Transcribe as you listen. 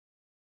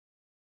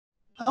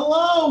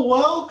Hello,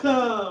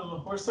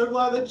 welcome. We're so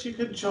glad that you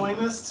could join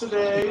us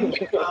today.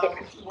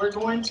 We're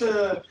going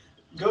to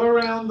go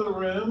around the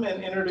room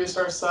and introduce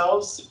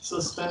ourselves. So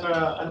spend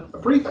a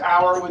brief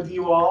hour with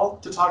you all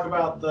to talk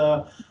about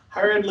the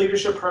Higher Ed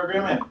Leadership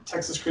Program at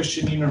Texas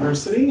Christian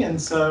University.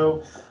 And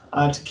so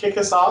to kick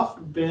us off,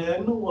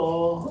 Ben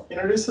will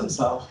introduce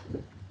himself.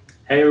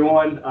 Hey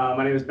everyone,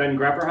 my name is Ben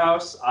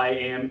Grapperhaus. I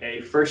am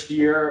a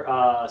first-year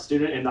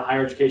student in the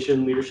Higher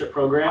Education Leadership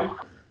Program.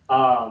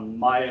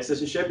 My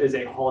assistantship is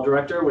a hall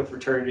director with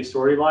Fraternity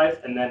Sorority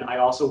Life, and then I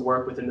also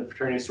work within the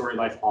Fraternity Sorority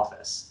Life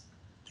office.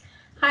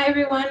 Hi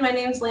everyone, my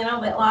name is Lana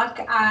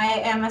Whitlock. I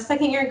am a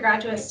second-year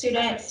graduate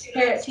student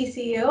here at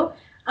TCU.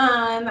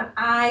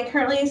 I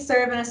currently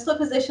serve in a split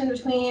position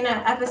between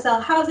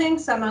FSL Housing,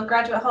 so I'm a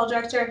graduate hall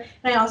director,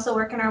 and I also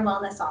work in our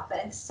wellness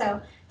office. So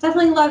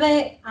definitely love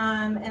it,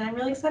 and I'm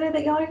really excited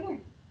that y'all are here.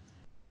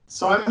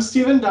 So I'm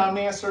Stephen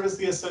Domney. I serve as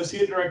the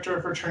Associate Director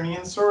of Fraternity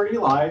and Sorority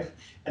Life,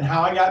 and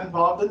how I got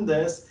involved in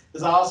this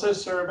is I also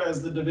serve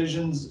as the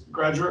division's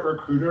graduate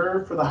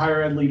recruiter for the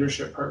Higher Ed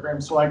Leadership Program.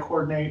 So I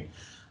coordinate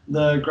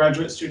the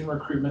graduate student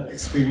recruitment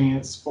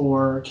experience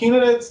for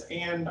candidates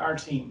and our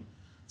team.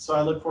 So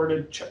I look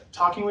forward to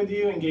talking with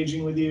you,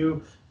 engaging with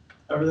you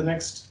over the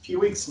next few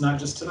weeks, not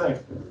just today.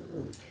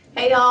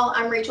 Hey y'all,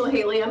 I'm Rachel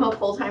Haley. I'm a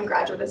full-time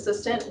graduate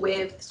assistant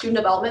with Student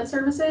Development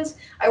Services.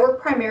 I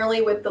work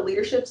primarily with the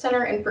Leadership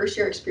Center and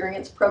first-year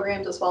experience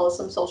programs, as well as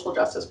some social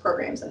justice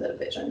programs in the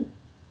division.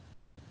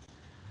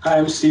 Hi,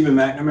 I'm Stephen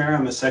McNamara.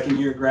 I'm a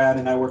second-year grad,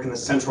 and I work in the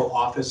Central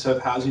Office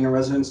of Housing and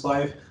Residence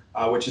Life,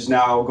 which is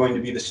now going to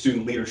be the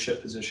student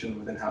leadership position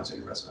within Housing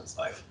and Residence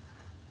Life.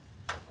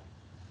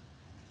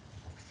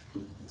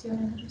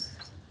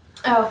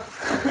 Oh,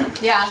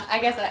 yeah, I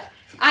guess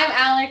I'm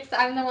Alex.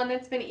 I'm the one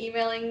that's been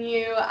emailing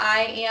you.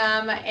 I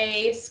am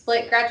a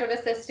split graduate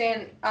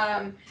assistant,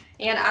 and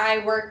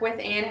I work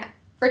within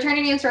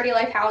Fraternity and Sorority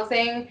Life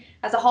Housing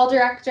as a hall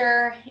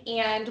director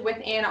and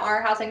within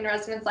our Housing and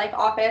Residence Life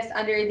office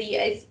under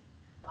the,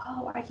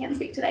 I can't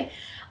speak today,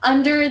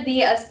 under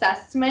the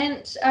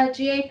assessment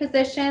GA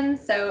position.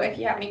 So if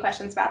you have any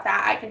questions about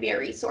that, I can be a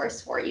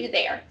resource for you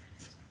there.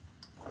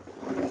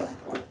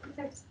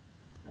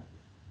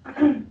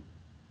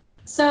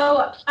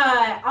 So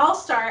I'll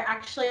start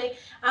actually.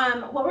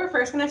 What we're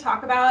first going to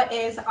talk about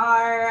is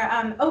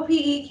our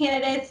OPE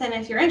candidates, and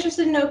if you're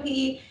interested in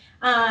OPE,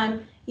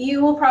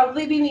 you will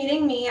probably be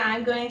meeting me.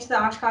 I'm going to the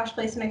Oshkosh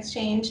Placement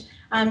Exchange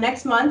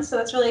next month, so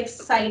that's really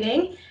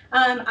exciting.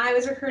 I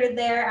was recruited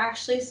there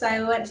actually, so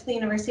I went to the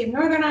University of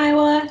Northern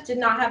Iowa, did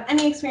not have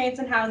any experience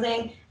in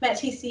housing, met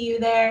TCU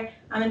there,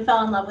 and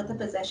fell in love with the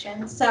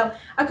position. So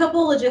a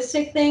couple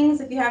logistic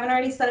things, if you haven't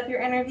already set up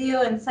your interview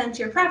and sent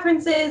your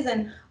preferences,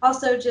 and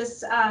also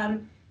just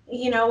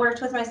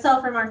worked with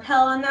myself or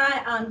Markel on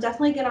that,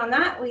 definitely get on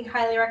that. We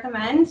highly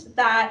recommend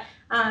that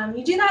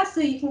you do that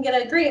so you can get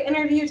a great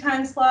interview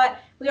time slot.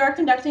 We are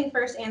conducting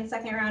first and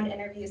second round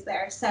interviews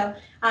there. So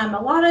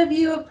a lot of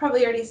you have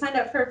probably already signed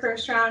up for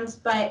first rounds,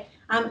 but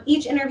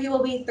each interview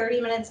will be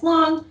 30 minutes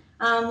long.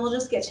 We'll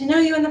just get to know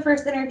you in the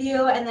first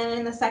interview, and then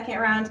in the second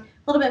round, a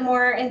little bit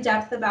more in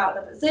depth about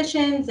the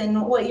positions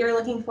and what you're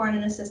looking for in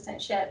an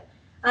assistantship.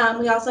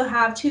 We also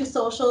have 2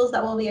 socials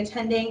that we'll be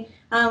attending.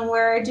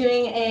 We're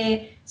doing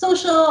a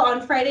social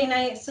on Friday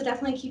night, so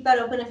definitely keep that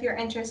open if you're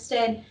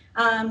interested.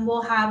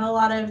 We'll have a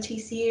lot of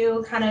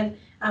TCU kind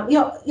of,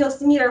 you'll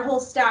meet our whole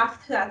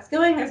staff that's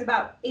going. There's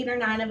about 8 or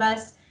 9 of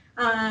us,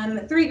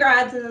 3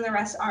 grads, and then the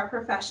rest are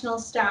professional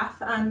staff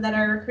that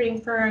are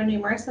recruiting for a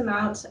numerous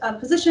amount of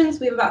positions.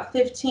 We have about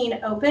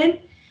 15 open,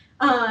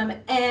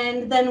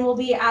 and then we'll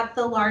be at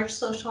the large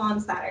social on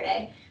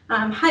Saturday.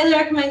 Highly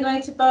recommend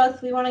going to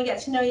both. We want to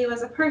get to know you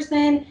as a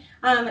person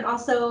and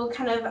also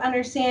kind of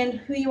understand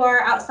who you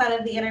are outside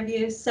of the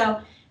interviews.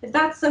 So if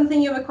that's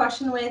something you have a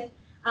question with,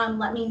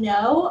 let me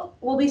know.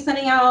 We'll be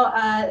sending out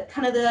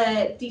kind of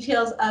the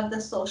details of the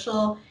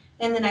social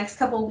in the next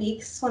couple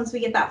weeks. Once we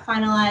get that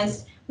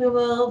finalized, we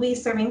will be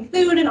serving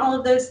food and all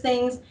of those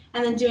things,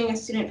 and then doing a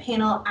student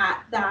panel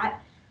at that.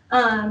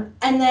 And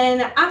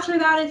then after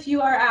that, if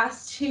you are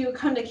asked to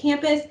come to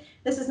campus,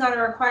 this is not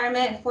a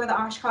requirement for the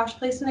Oshkosh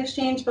Placement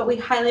Exchange, but we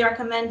highly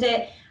recommend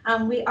it.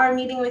 We are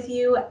meeting with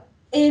you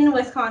in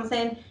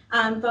Wisconsin,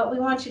 but we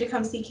want you to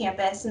come see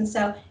campus. And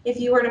so if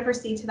you were to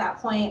proceed to that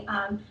point,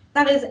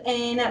 that is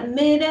in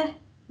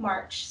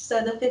mid-March,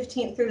 so the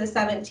 15th through the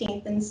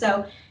 17th. And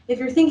so if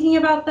you're thinking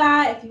about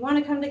that, if you want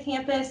to come to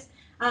campus,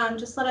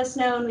 just let us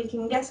know and we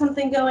can get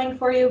something going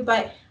for you.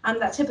 But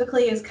that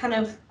typically is kind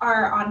of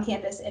our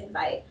on-campus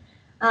invite.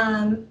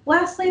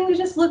 Lastly, we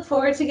just look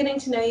forward to getting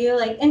to know you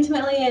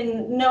intimately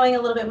and knowing a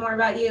little bit more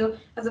about you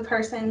as a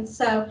person.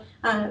 So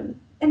in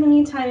the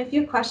meantime, if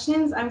you have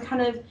questions, I'm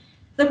kind of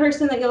the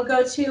person that you'll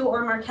go to,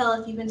 or Markel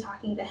if you've been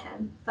talking to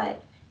him.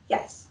 But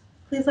yes,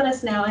 please let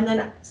us know. And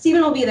then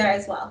Stephen will be there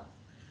as well.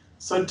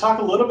 So talk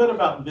a little bit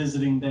about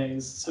visiting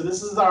days. So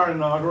this is our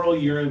inaugural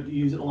year of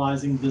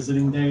utilizing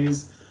visiting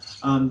days.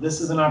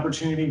 This is an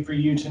opportunity for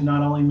you to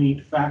not only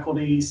meet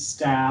faculty,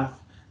 staff,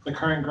 the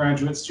current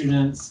graduate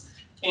students,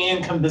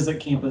 and come visit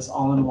campus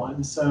all in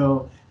one.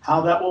 So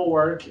how that will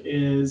work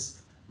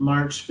is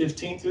March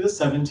 15th through the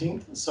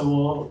 17th. So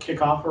we'll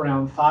kick off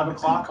around 5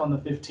 o'clock on the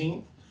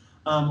 15th.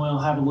 We'll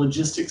have a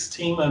logistics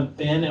team of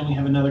Ben, and we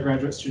have another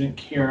graduate student,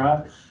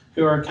 Kara,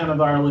 who are kind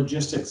of our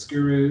logistics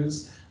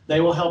gurus. They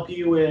will help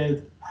you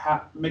with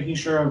making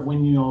sure of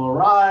when you'll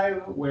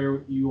arrive,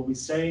 where you will be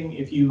staying.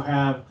 If you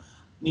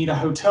need a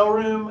hotel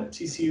room,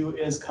 TCU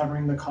is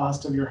covering the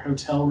cost of your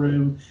hotel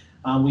room.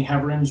 We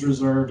have rooms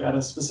reserved at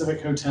a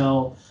specific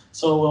hotel,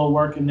 so we'll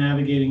work in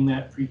navigating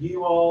that for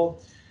you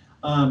all.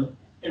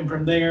 And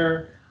from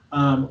there,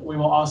 we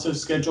will also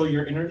schedule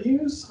your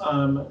interviews.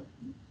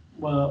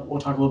 We'll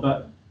talk a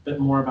little bit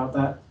more about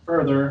that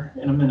further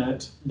in a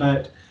minute,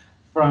 but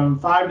from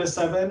 5 to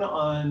 7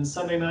 on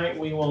Sunday night,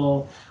 we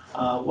will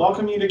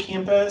welcome you to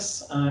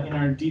campus in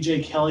our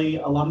DJ Kelly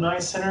Alumni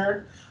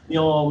Center.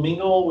 You'll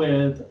mingle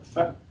with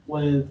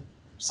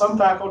some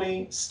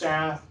faculty,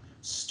 staff,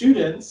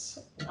 students,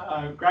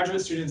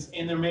 graduate students,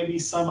 and there may be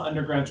some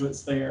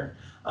undergraduates there.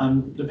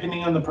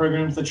 Depending on the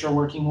programs that you're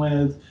working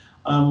with,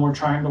 we're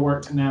trying to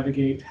work to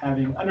navigate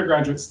having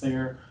undergraduates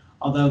there.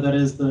 Although that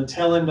is the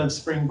tail end of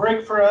spring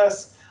break for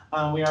us,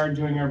 we are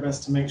doing our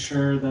best to make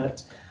sure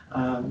that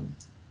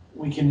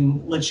we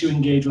can let you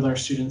engage with our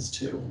students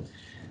too.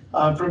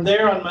 From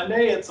there on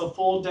Monday, it's a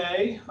full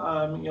day.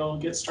 You'll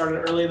get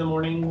started early in the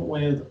morning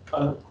with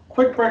a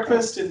quick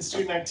breakfast and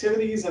student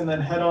activities, and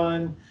then head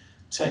on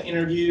to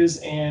interviews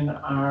in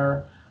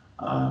our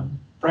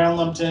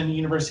Brown-Lumpton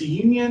University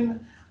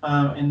Union,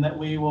 and that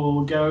we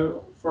will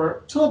go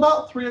till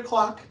about 3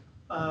 o'clock,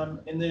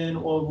 and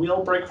then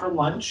we'll break for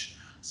lunch.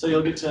 So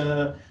you'll get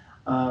to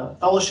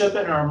fellowship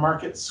in our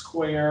Market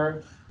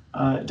Square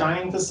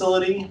dining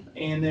facility,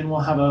 and then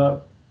we'll have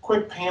a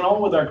quick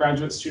panel with our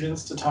graduate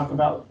students to talk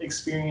about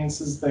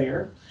experiences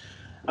there.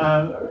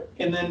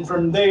 And then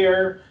from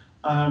there,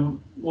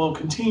 we'll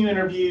continue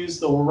interviews,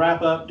 then we'll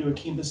wrap up, do a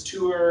campus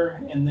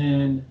tour, and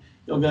then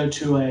you'll go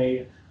to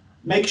a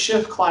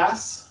makeshift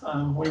class.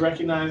 We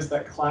recognize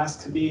that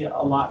class could be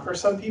a lot for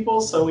some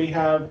people, so we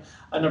have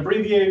an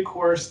abbreviated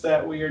course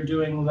that we are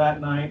doing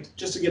that night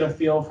just to get a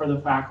feel for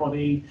the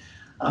faculty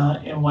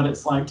and what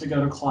it's like to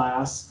go to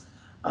class.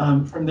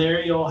 From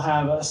there, you'll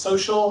have a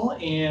social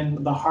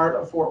in the heart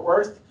of Fort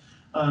Worth.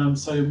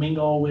 So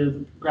mingle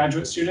with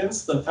graduate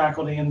students. The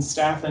faculty and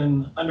staff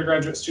and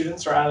undergraduate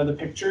students are out of the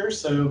picture,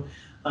 so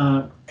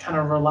kind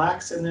of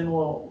relax, and then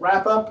we'll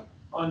wrap up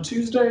on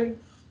Tuesday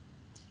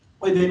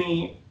with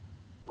any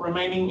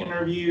remaining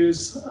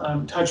interviews,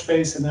 touch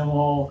base, and then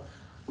we'll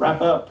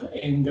wrap up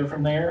and go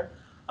from there.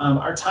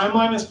 Our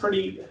timeline is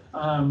pretty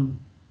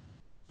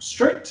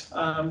strict,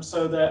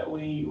 so that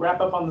we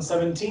wrap up on the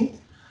 17th.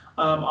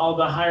 All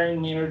the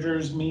hiring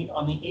managers meet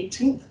on the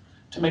 18th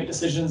to make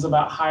decisions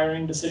about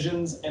hiring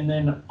decisions, and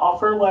then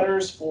offer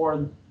letters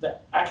for the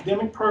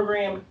academic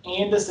program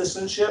and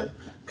assistantship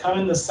come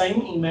in the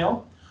same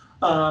email,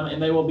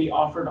 and they will be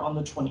offered on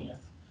the 20th.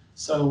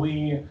 So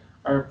we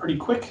are pretty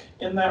quick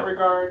in that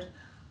regard.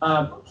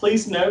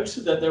 Please note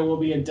that there will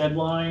be a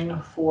deadline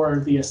for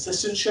the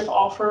assistantship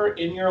offer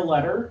in your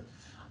letter.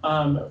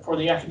 For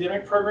the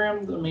academic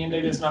program, the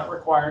mandate is not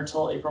required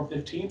till April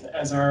 15th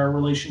as our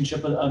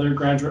relationship with other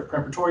graduate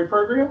preparatory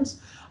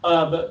programs.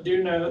 But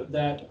do note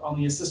that on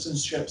the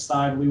assistantship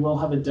side, we will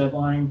have a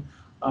deadline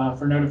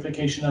for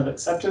notification of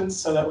acceptance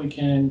so that we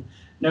can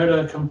know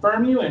to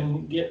confirm you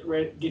and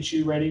get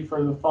you ready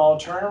for the fall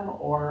term,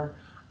 or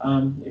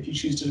if you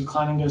choose to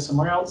decline and go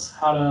somewhere else,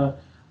 how to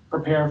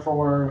prepare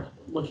for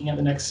looking at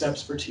the next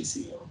steps for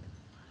TCU.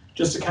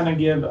 Just to kind of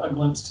give a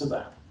glimpse to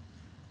that.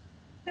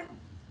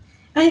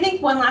 I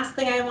think one last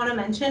thing I want to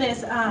mention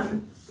is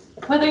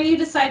whether you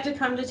decide to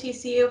come to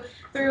TCU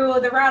through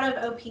the route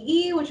of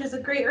OPE, which is a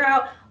great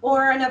route,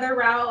 or another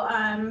route,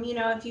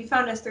 if you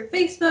found us through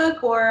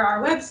Facebook or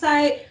our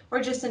website,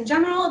 or just in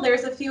general,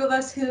 there's a few of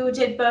us who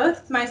did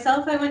both.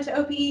 Myself, I went to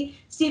OPE,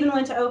 Stephen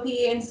went to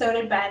OPE, and so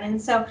did Ben.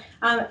 And so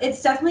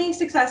it's definitely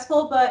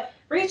successful, but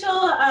Rachel,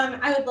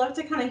 I would love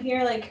to kind of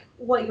hear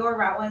what your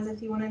route was if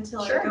you wanted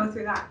to Sure. go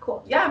through that.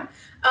 Cool. Yeah,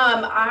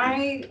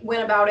 I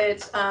went about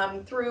it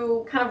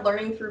through kind of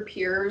learning through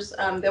peers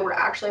that were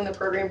actually in the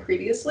program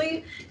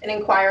previously and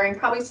inquiring,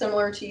 probably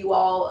similar to you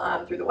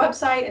all, through the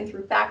website and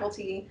through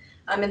faculty,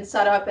 and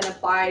set up and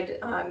applied,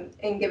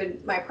 and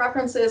given my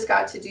preferences,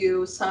 got to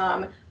do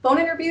some phone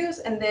interviews,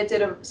 and then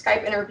did a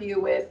Skype interview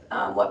with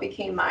what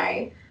became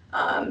my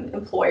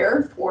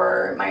employer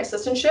for my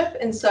assistantship.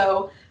 And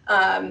so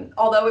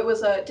although it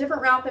was a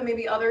different route than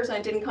maybe others and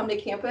I didn't come to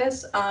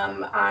campus,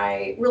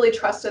 I really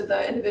trusted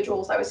the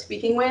individuals I was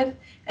speaking with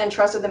and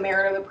trusted the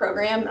merit of the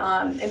program.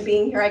 And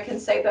being here, I can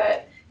say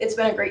that it's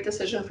been a great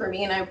decision for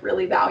me, and I've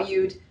really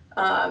valued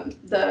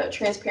the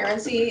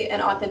transparency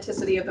and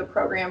authenticity of the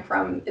program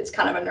from its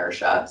kind of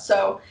inertia.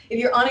 So if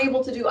you're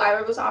unable to do either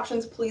of those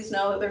options, please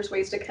know that there's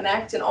ways to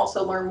connect and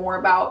also learn more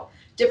about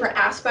different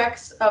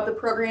aspects of the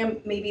program,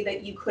 maybe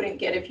that you couldn't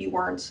get if you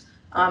weren't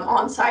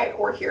on site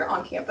or here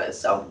on campus.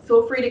 So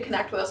feel free to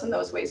connect with us in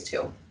those ways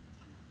too.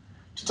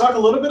 To talk a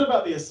little bit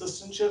about the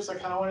assistantships, I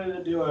kind of wanted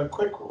to do a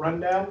quick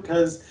rundown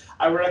because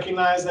I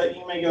recognize that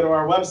you may go to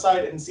our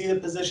website and see the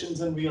positions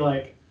and be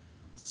like,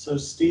 so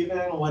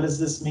Stephen, what does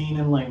this mean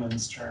in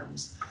layman's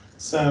terms?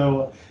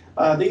 So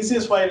the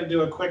easiest way to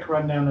do a quick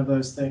rundown of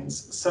those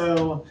things.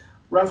 So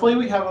roughly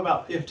we have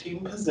about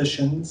 15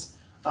 positions,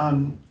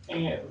 and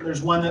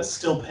there's one that's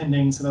still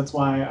pending, so that's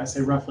why I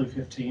say roughly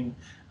 15.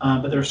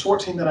 But there's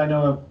 14 that I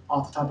know of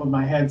off the top of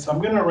my head, so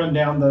I'm going to run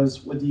down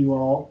those with you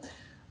all.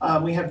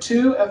 We have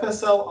 2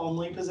 FSL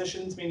only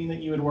positions, meaning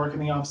that you would work in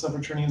the Office of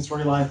Fraternity and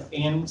Sorority Life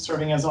and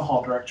serving as a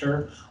hall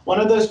director.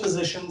 One of those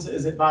positions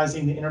is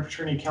advising the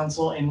Interfraternity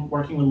Council and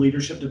working with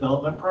leadership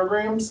development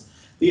programs.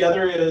 The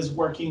other is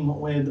working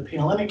with the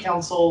Panhellenic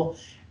Council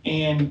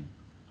and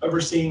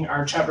overseeing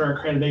our chapter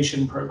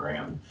accreditation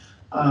program.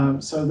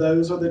 So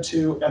those are the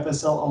 2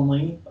 FSL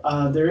only.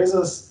 There is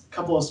a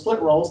couple of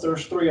split roles.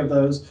 There's 3 of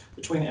those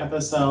between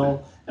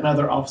FSL and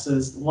other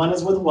offices. One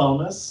is with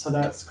wellness, so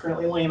that's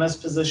currently Lana's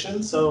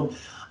position. So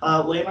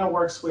Lana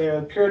works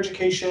with peer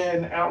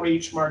education,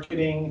 outreach,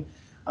 marketing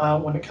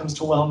when it comes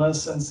to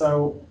wellness, and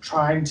so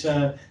trying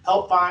to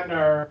help find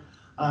our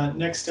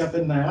next step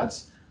in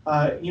that.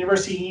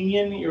 University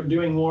Union, you're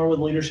doing more with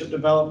leadership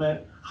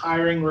development,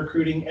 hiring,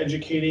 recruiting,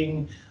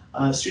 educating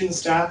student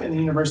staff in the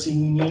University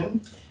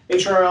Union.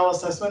 HRL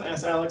assessment,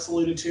 as Alex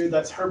alluded to,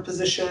 that's her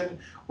position,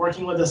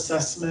 working with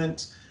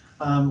assessment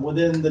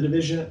within the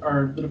division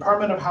or the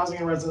Department of Housing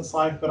and Residence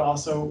Life, but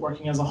also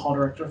working as a hall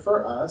director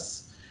for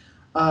us.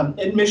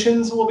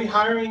 Admissions will be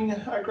hiring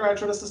a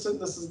graduate assistant.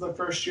 This is the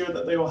first year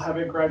that they will have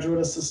a graduate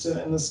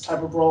assistant in this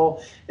type of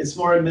role. It's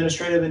more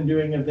administrative and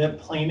doing event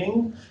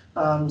planning,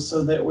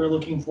 so that we're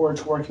looking forward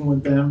to working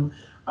with them.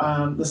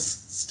 The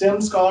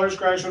STEM Scholars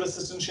Graduate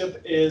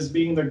Assistantship is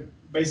being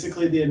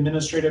basically the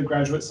administrative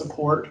graduate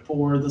support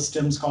for the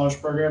STEM Scholars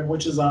Program,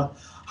 which is a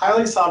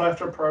highly sought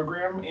after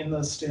program in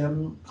the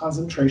STEM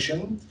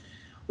concentration.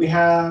 We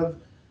have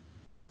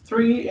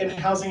 3 in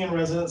Housing and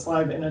Residence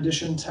Life in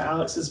addition to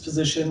Alex's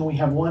position. We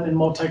have 1 in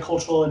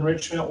multicultural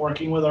enrichment,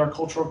 working with our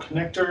cultural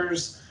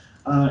connectors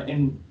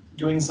and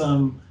doing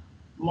some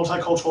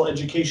multicultural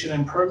education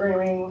and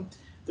programming.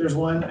 There's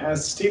 1,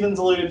 as Stephen's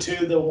alluded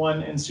to, the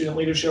 1 in student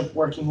leadership,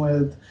 working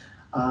with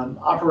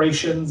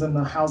operations and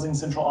the Housing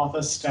Central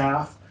Office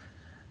staff.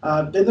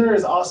 Then there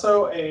is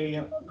also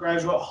a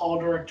graduate hall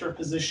director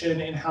position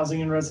in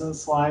Housing and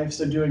Residence Life,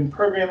 so doing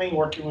programming,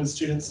 working with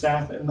student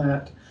staff in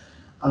that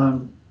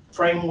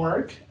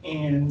framework,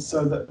 and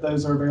so that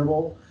those are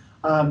available.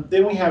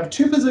 Then we have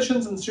 2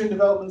 positions in Student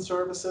Development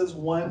Services,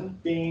 1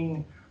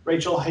 being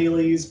Rachel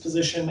Haley's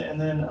position, and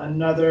then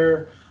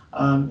another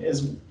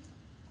is,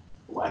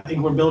 I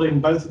think we're building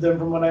both of them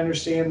from what I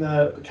understand,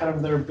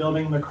 they're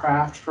building the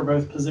craft for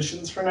both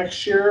positions for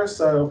next year.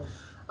 So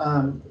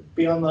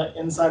be on the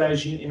inside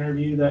as you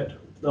interview that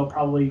they'll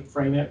probably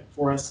frame it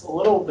for us a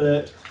little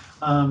bit,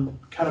 kind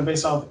of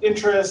based off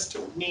interest,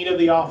 need of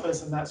the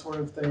office, and that sort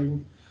of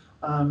thing.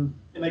 And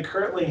they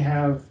currently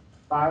have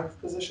 5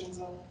 positions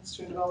in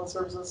Student Development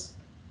Services.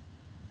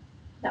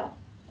 No.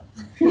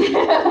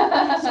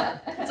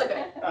 It's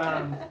okay.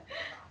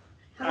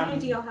 How many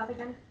do y'all have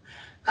again?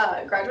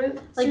 Graduate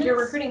Like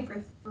you're students? recruiting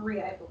for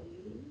 3, I believe.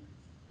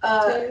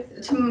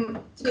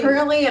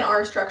 Currently in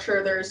our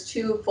structure, there's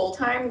 2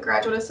 full-time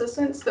graduate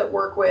assistants that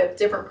work with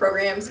different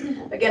programs.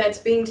 Again, it's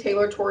being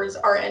tailored towards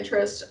our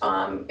interest,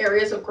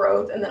 areas of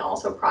growth, and then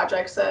also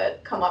projects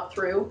that come up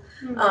through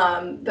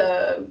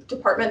the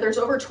department. There's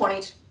over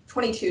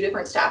 22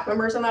 different staff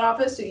members in that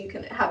office, so you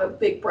can have a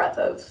big breadth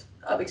of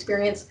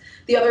experience.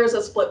 The other is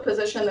a split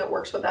position that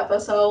works with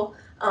FSL,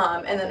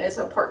 and then is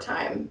a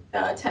part-time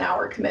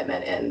 10-hour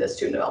commitment in the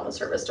Student Development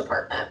Service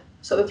Department.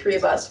 So the 3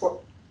 of us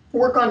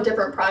work on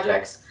different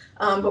projects,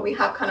 but we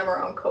have kind of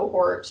our own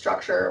cohort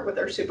structure with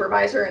our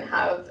supervisor and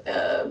have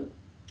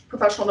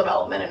professional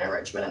development and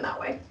enrichment in that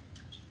way.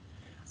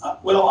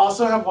 We'll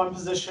also have 1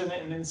 position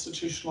in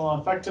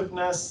institutional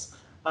effectiveness.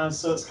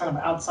 So it's kind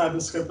of outside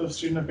the scope of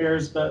student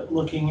affairs, but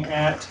looking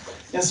at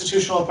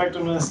institutional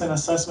effectiveness and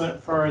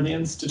assessment for the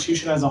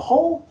institution as a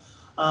whole,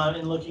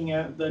 and looking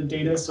at the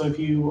data. So if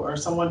you are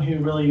someone who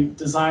really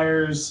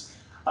desires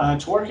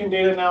to work in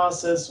data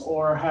analysis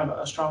or have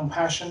a strong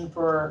passion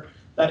for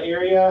that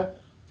area,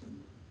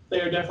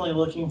 they are definitely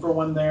looking for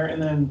 1 there. And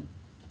then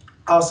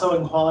also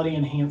in quality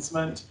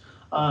enhancement,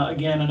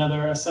 again,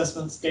 another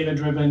assessments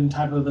data-driven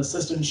type of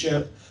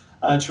assistantship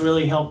to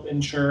really help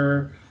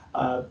ensure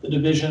the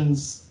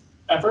division's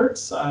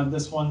efforts.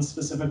 This one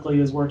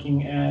specifically is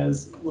looking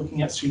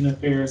at student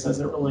affairs as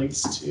it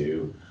relates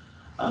to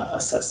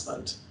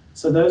assessment.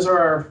 So those are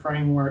our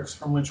frameworks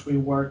from which we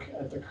work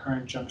at the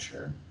current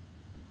juncture.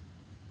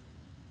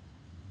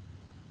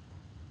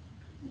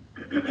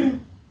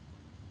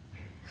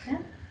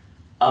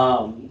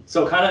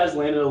 So kind of as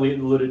Landon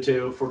alluded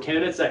to, for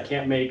candidates that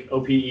can't make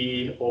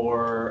OPE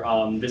or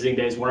visiting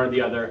days, one or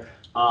the other,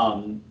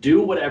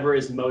 do whatever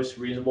is most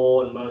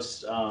reasonable and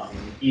most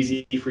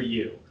easy for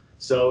you.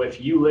 So if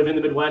you live in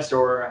the Midwest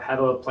or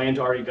have a plan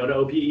to already go to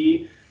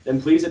OPE,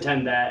 then please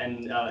attend that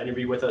and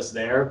interview with us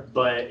there.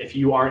 But if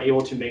you aren't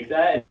able to make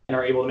that and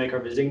are able to make our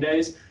visiting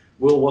days,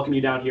 we'll welcome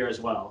you down here as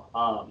well.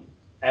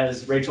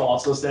 As Rachel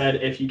also said,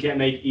 if you can't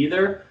make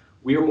either,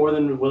 we are more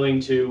than willing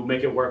to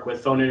make it work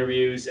with phone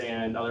interviews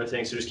and other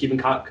things. So just keep in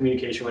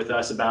communication with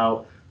us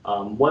about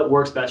what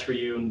works best for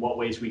you and what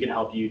ways we can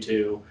help you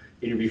to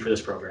interview for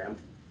this program.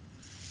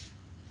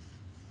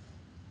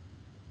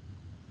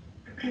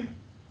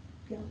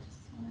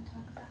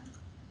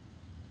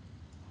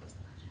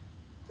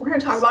 We're going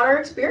to talk about our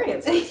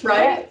experiences,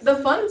 right? The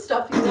fun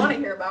stuff you want to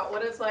hear about,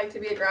 what it's like to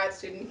be a grad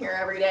student here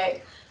every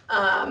day.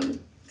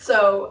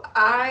 So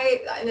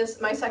this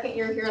is my second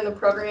year here in the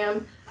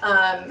program.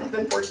 Have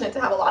been fortunate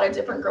to have a lot of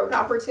different growth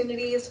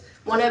opportunities.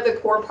 One of the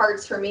core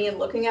parts for me in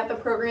looking at the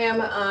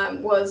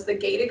program was the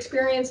GATE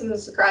experience, and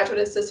this is a Graduate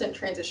Assistant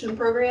Transition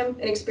Program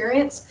and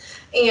experience.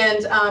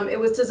 And it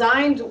was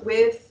designed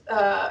with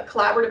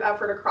collaborative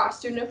effort across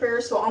student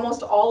affairs. So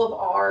almost all of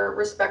our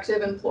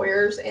respective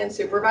employers and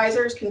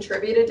supervisors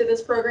contributed to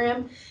this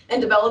program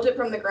and developed it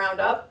from the ground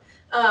up.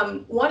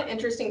 One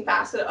interesting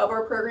facet of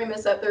our program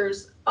is that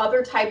there's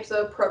other types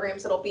of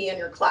programs that'll be in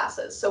your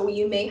classes. So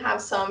you may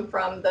have some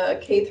from the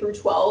K through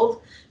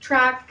 12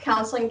 track,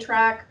 counseling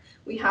track.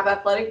 We have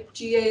athletic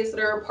GAs that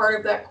are a part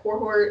of that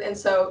cohort. And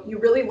so you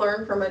really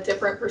learn from a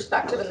different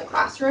perspective in the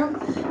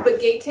classroom. But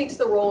GATE takes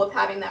the role of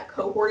having that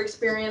cohort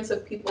experience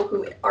of people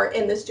who are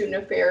in the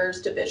student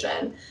affairs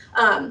division.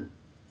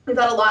 We've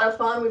had a lot of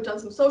fun. We've done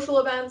some social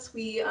events.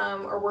 We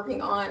are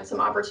working on some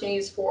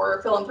opportunities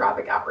for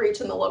philanthropic outreach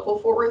in the local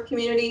Fort Worth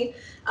community.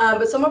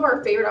 But some of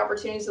our favorite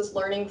opportunities is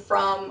learning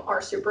from our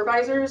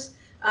supervisors.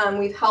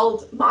 We've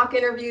held mock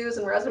interviews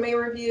and resume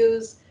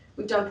reviews.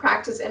 We've done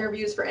practice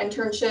interviews for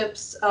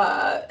internships,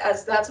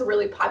 as that's a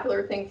really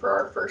popular thing for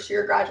our first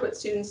year graduate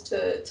students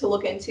to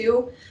look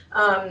into.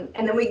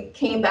 And then we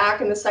came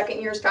back and the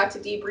second years got to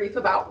debrief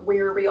about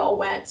where we all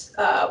went.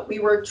 We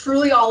were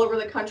truly all over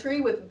the country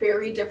with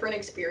very different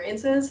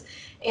experiences.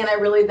 And I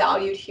really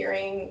valued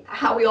hearing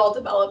how we all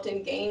developed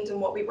and gained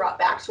and what we brought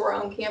back to our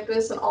own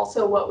campus and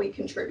also what we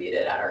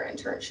contributed at our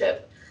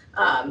internship.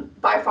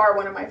 By far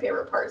one of my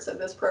favorite parts of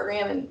this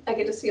program, and I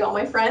get to see all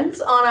my friends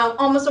on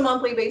almost a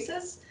monthly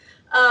basis.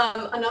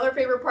 Another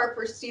favorite part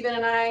for Stephen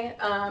and I,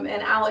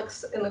 and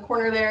Alex in the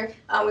corner there,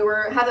 we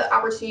had the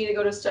opportunity to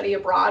go to study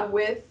abroad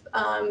with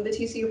the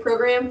TCU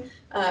program.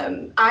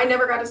 I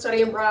never got to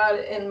study abroad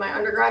in my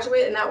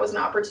undergraduate, and that was an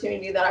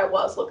opportunity that I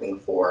was looking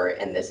for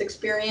in this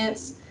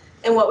experience.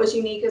 And what was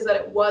unique is that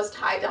it was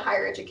tied to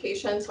higher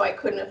education, so I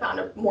couldn't have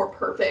found a more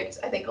perfect,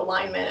 I think,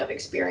 alignment of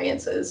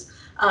experiences.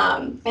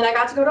 And I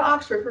got to go to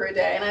Oxford for a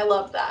day, and I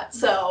loved that.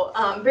 So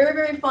very,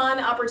 very fun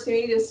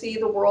opportunity to see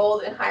the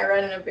world in higher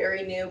ed in a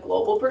very new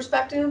global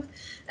perspective.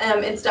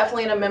 It's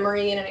definitely a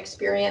memory and an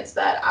experience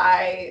that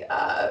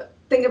I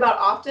think about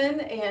often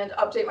and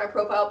update my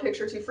profile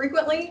picture too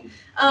frequently.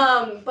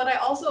 But I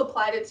also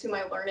applied it to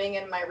my learning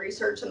and my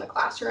research in the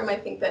classroom. I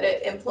think that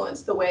it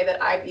influenced the way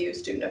that I view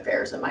student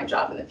affairs and my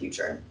job in the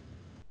future.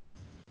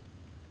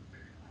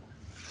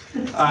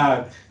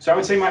 So I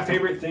would say my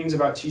favorite things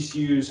about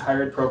TCU's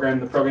higher ed program,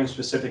 the program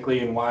specifically,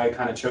 and why I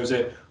kind of chose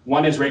it.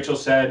 One, as Rachel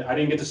said, I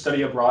didn't get to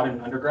study abroad in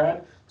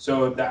undergrad.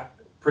 So that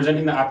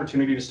presenting the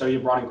opportunity to study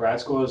abroad in grad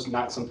school is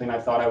not something I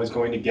thought I was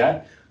going to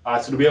get.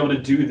 So to be able to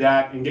do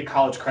that and get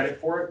college credit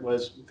for it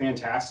was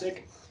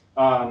fantastic,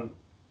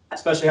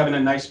 especially having a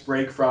nice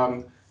break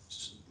from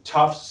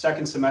tough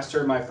second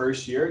semester of my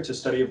first year to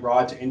study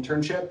abroad to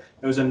internship.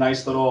 It was a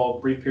nice little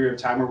brief period of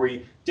time where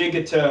we did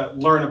get to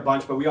learn a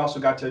bunch, but we also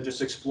got to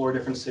just explore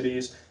different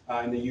cities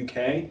in the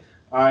UK.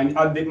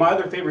 And my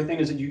other favorite thing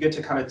is that you get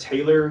to kind of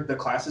tailor the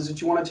classes that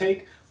you want to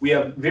take. We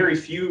have very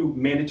few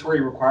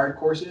mandatory required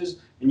courses,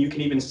 and you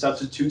can even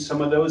substitute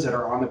some of those that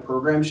are on the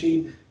program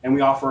sheet. And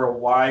we offer a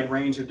wide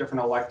range of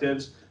different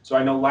electives. So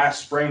I know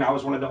last spring I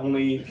was one of the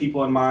only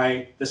people in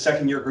the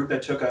second year group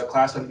that took a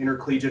class on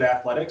intercollegiate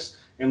athletics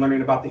and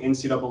learning about the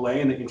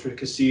NCAA and the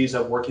intricacies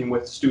of working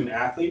with student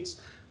athletes.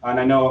 And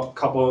I know a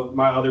couple of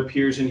my other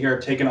peers in here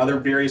have taken other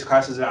various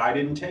classes that I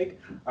didn't take.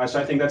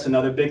 So I think that's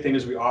another big thing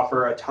is we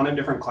offer a ton of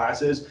different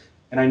classes.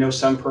 And I know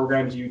some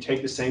programs you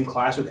take the same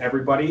class with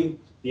everybody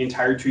the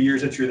entire 2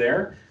 years that you're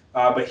there.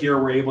 But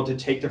here we're able to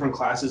take different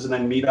classes and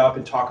then meet up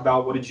and talk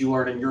about what did you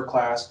learn in your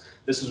class.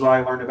 This is what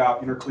I learned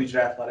about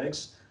intercollegiate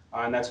athletics.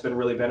 And that's been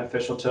really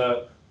beneficial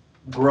to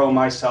grow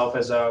myself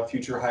as a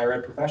future higher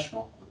ed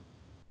professional.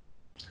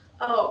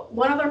 Oh,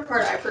 one other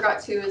part I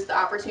forgot too is the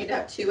opportunity to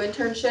have 2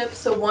 internships.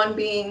 So one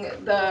being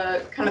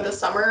the kind of the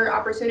summer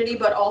opportunity,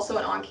 but also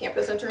an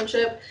on-campus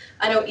internship.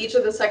 I know each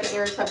of the second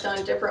years have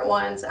done different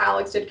ones.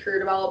 Alex did career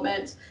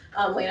development,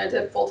 Lena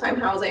did full-time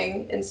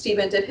housing, and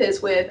Stephen did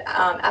his with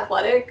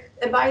athletic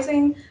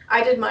advising.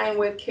 I did mine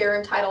with care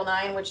and Title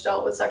IX, which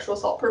dealt with sexual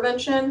assault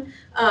prevention.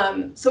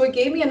 So it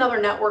gave me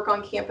another network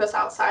on campus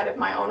outside of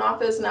my own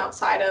office and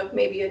outside of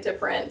maybe a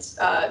different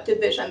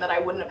division that I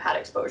wouldn't have had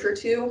exposure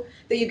to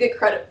that you get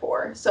credit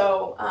for.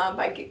 So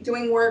by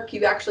doing work,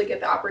 you actually get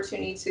the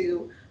opportunity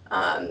to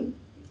kind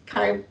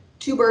of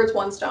 2 birds,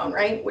 1 stone,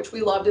 right? Which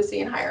we love to see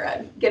in higher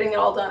ed, getting it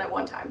all done at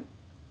one time.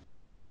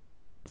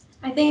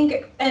 I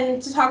think,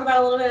 and to talk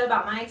about a little bit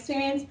about my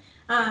experience,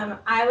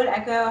 I would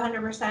echo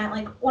 100%.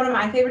 Like one of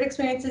my favorite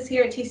experiences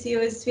here at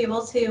TCU is to be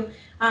able to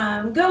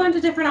go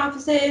into different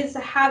offices,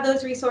 have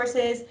those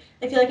resources.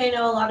 I feel like I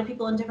know a lot of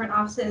people in different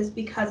offices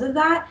because of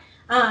that.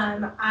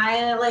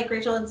 I, like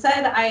Rachel had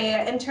said,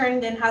 I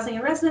interned in housing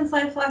and residence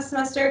life last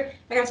semester.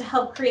 I got to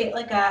help create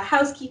like a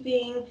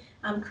housekeeping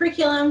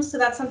curriculum, so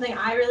that's something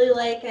I really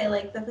like. I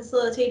like the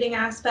facilitating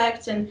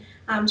aspect, and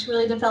to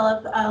really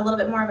develop a little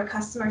bit more of a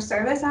customer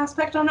service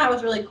aspect on that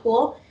was really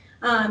cool.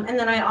 And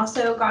then I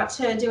also got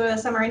to do a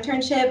summer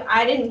internship.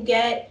 I didn't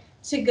get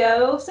to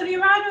go study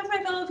abroad with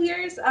my fellow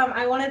peers.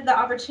 I wanted the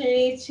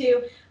opportunity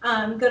to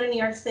go to New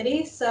York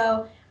City,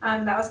 so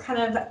that was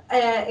kind of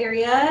an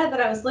area that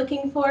I was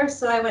looking for.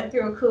 So I went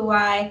through a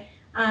Kuwai,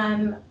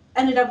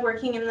 ended up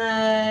working in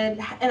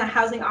a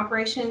housing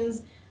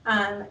operations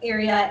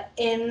area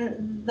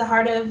in the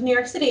heart of New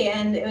York City,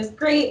 and it was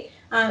great.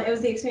 It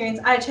was the experience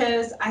I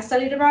chose. I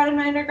studied abroad in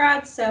my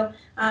undergrad, so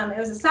it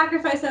was a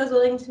sacrifice I was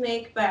willing to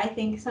make, but I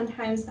think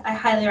sometimes I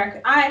highly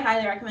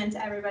recommend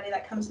to everybody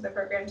that comes to the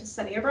program to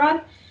study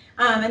abroad.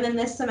 And then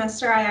this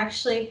semester I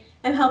actually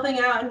am helping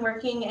out and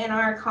working in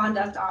our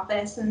conduct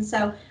office, and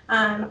so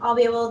I'll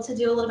be able to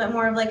do a little bit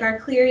more of like our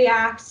Clery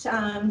Act,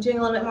 doing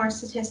a little bit more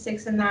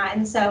statistics in that,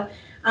 and so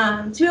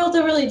to be able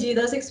to really do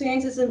those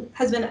experiences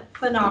has been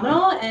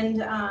phenomenal,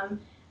 and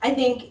I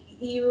think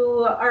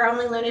you are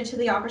only limited to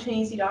the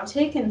opportunities you don't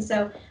take, and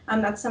so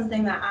that's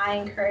something that I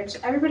encourage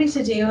everybody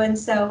to do. And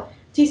so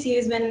TCU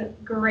has been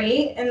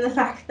great in the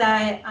fact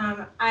that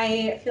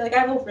I feel like I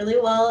have a really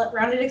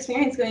well-rounded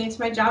experience going into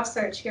my job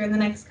search here in the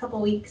next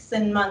couple weeks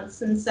and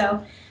months, and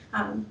so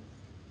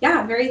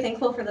yeah, very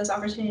thankful for those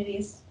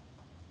opportunities.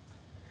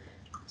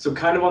 So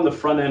kind of on the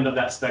front end of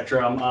that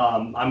spectrum,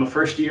 I'm a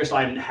first year, so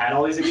I haven't had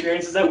all these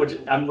experiences yet, which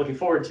I'm looking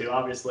forward to,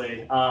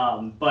 obviously.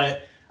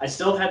 But I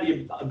still have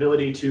the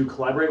ability to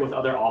collaborate with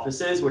other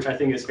offices, which I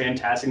think is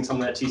fantastic and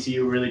something that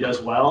TCU really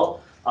does well.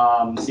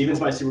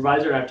 Steven's my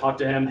supervisor, and I've talked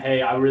to him,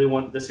 hey, I really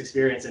want this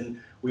experience, and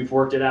we've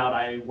worked it out.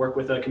 I work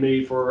with a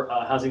committee for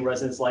housing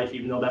residence life,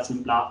 even though that's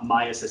not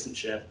my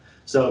assistantship.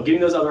 So getting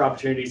those other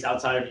opportunities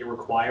outside of your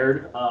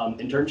required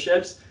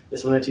internships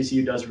is something that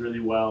TCU does really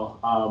well.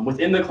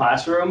 Within the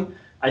classroom,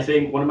 I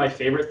think one of my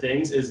favorite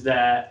things is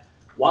that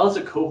while it's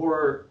a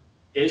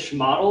cohort-ish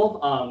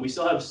model, we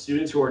still have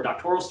students who are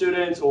doctoral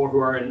students or who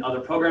are in other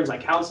programs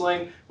like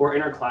counseling who are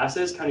in our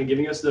classes, kind of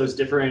giving us those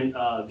different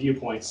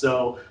viewpoints.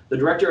 So the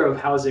director of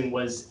housing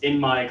was in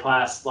my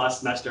class last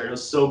semester. It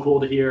was so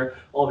cool to hear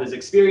all of his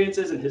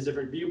experiences and his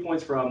different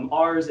viewpoints from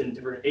ours in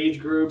different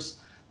age groups.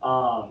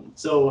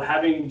 So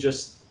having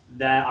just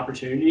that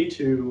opportunity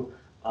to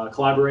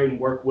collaborate and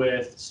work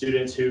with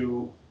students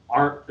who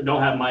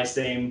don't have my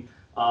same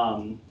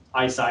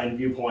eyesight and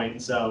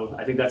viewpoint. So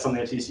I think that's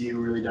something that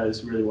TCU really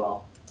does really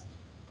well.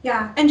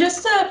 Yeah, and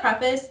just to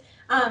preface,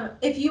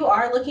 if you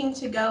are looking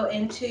to go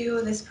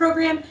into this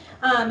program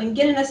and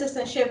get an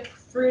assistantship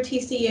through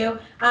TCU,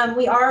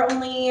 we are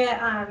only,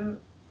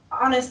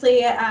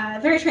 honestly,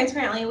 very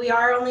transparently, we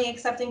are only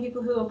accepting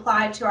people who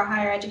apply to our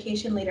higher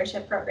education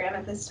leadership program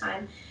at this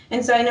time.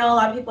 And so I know a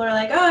lot of people are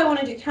like, oh, I want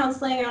to do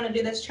counseling, I want to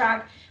do this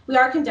track. We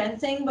are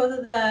condensing both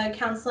of the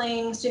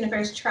counseling student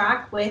affairs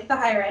track with the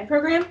higher ed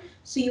program,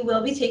 so you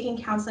will be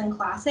taking counseling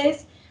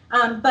classes.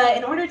 But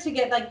in order to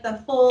get like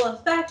the full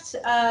effect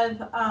of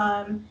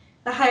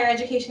the higher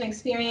education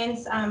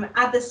experience,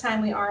 at this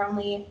time we are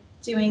only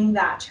doing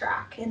that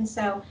track. And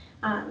so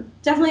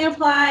definitely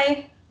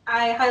apply.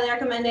 I highly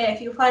recommend it.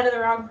 If you apply to the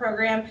wrong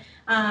program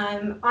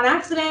on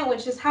accident,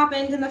 which has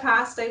happened in the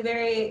past,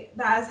 that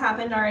has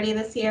happened already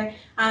this year,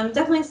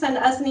 definitely send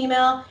us an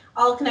email.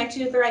 I'll connect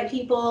you with the right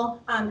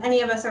people.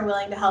 Any of us are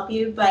willing to help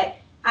you, but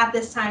at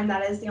this time,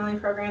 that is the only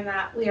program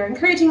that we are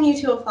encouraging you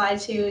to apply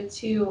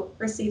to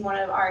receive one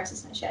of our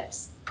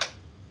assistantships.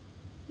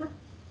 Yeah.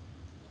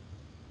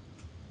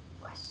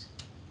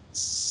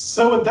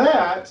 So with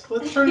that,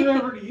 let's turn it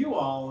over to you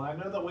all. I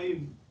know that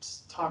we've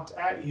talked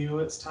at you.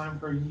 It's time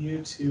for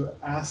you to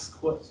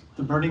ask what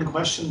the burning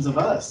questions of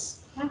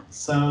us. Yeah.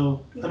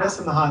 So put us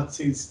in the hot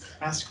seats.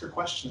 Ask your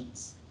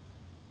questions.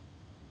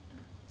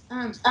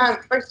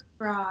 First,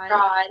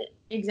 Rod,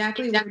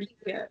 exactly where do you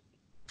go?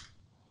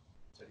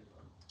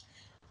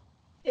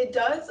 It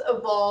does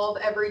evolve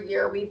every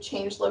year. We've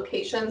changed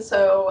locations.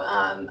 So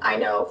I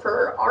know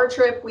for our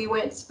trip, we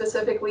went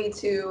specifically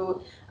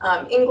to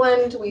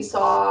England. We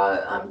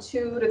saw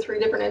 2 to 3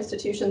 different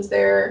institutions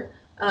there.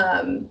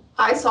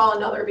 I saw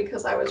another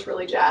because I was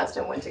really jazzed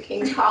and went to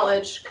King's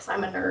College because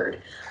I'm a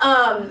nerd.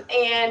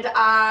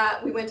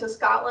 And we went to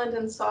Scotland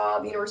and saw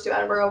the University of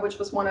Edinburgh, which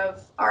was one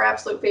of our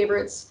absolute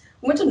favorites.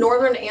 We went to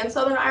Northern and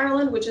Southern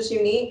Ireland, which is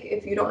unique.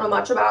 If you don't know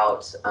much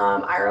about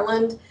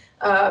Ireland,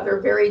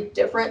 they're very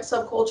different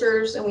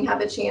subcultures, and we had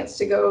the chance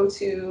to go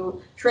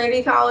to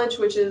Trinity College,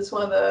 which is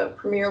one of the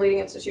premier leading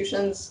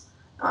institutions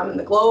in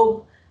the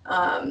globe.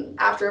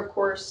 After, of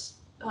course,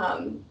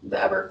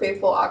 the ever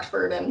faithful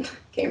Oxford and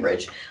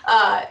Cambridge.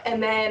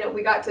 And then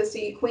we got to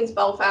see Queen's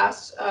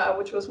Belfast,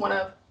 which was one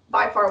of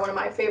by far one of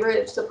my favorite.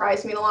 It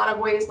surprised me in a lot of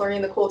ways,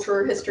 learning the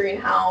culture, history,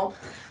 and how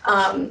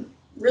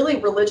really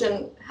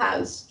religion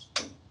has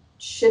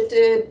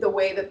shifted the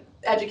way that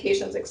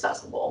education is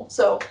accessible.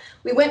 So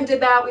we went and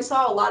did that. We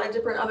saw a lot of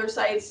different other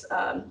sites.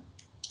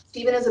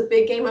 Stephen is a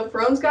big Game of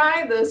Thrones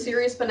guy. The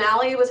series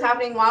finale was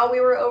happening while we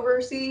were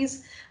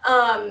overseas.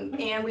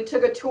 And we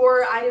took a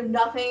tour. I knew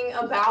nothing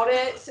about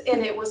it,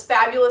 and it was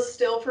fabulous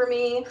still for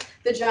me.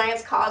 The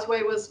Giants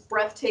Causeway was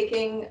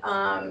breathtaking.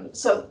 And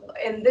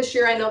this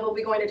year I know they'll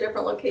be going to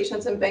different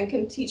locations, and Ben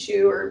can teach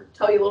you or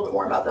tell you a little bit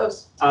more about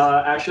those.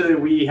 Actually,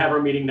 we have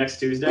our meeting next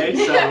Tuesday,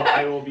 so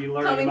I will be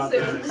learning Coming about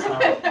soon. those.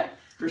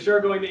 For sure,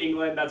 going to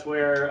England. That's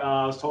where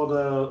I was told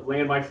to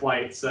land my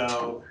flight.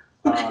 So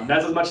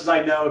that's as much as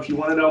I know. If you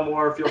want to know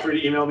more, feel free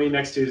to email me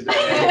next Tuesday.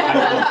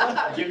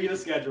 I will give you the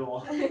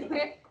schedule. Do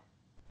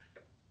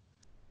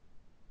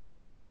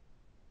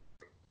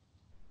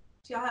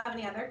y'all have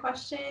any other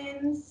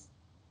questions?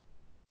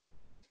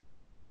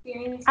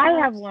 I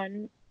have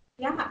one.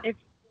 Yeah.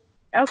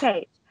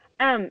 Okay.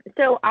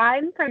 So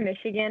I'm from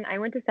Michigan. I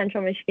went to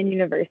Central Michigan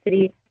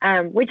University,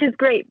 which is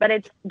great, but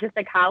it's just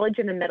a college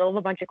in the middle of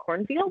a bunch of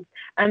cornfields.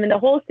 And the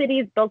whole city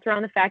is built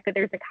around the fact that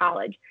there's a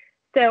college.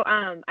 So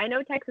I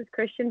know Texas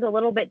Christian's a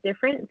little bit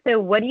different. So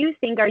what do you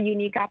think are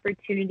unique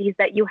opportunities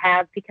that you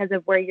have because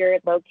of where you're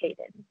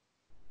located?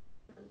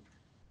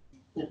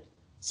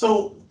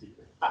 So,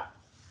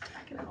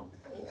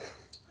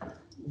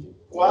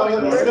 well,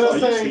 I was gonna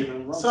say,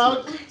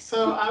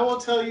 so I will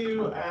tell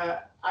you,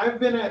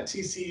 I've been at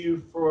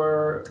TCU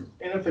for,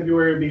 in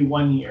February, it'll be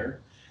 1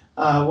 year.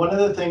 One of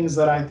the things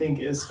that I think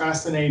is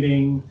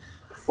fascinating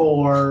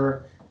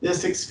for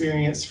this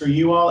experience for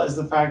you all is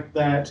the fact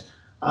that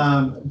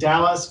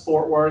Dallas,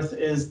 Fort Worth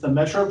is the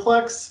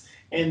Metroplex,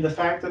 and the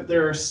fact that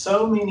there are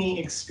so many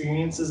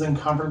experiences and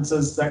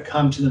conferences that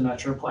come to the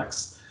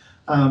Metroplex.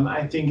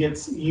 I think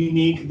it's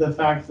unique, the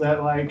fact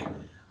that like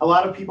a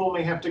lot of people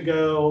may have to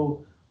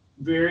go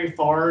very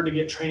far to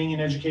get training in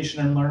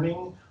education and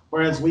learning,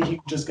 whereas we can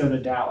just go to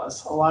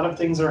Dallas. A lot of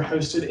things are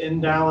hosted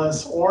in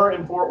Dallas or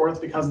in Fort Worth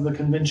because of the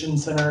convention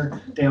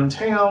center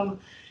downtown.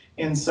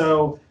 And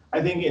so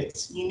I think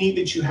it's unique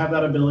that you have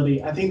that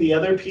ability. I think the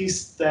other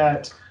piece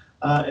that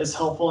is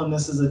helpful, and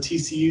this is a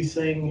TCU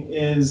thing,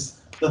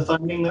 is the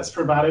funding that's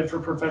provided for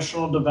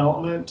professional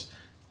development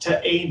to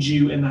aid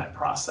you in that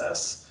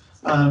process,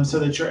 so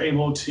that you're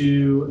able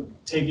to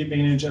take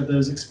advantage of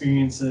those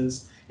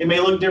experiences. It may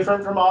look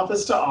different from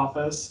office to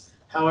office.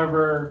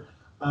 However,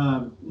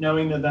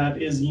 knowing that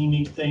that is a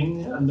unique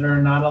thing, and there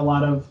are not a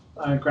lot of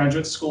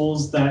graduate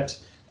schools that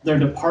their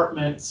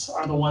departments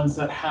are the ones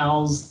that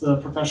house the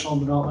professional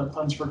development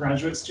funds for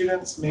graduate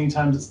students. Many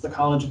times it's the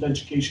College of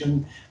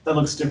Education that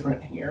looks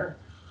different here.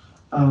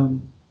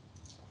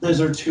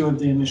 Those are two of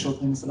the initial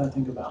things that I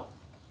think about.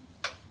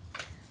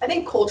 I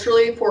think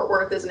culturally, Fort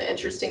Worth is an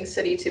interesting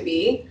city to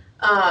be.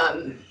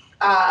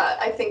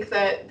 I think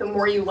that the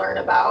more you learn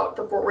about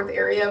the Fort Worth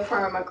area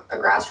from a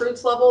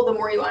grassroots level, the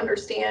more you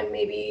understand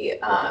maybe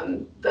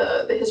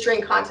the history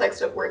and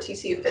context of where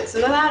TCU fits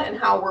into that and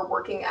how we're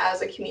working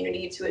as a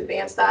community to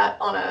advance that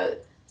on a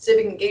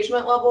civic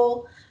engagement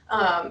level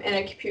and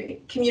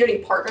a community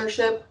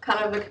partnership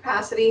kind of a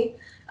capacity.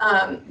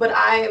 But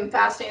I am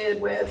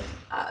fascinated with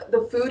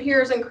the food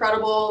here is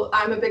incredible.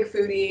 I'm a big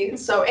foodie.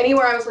 So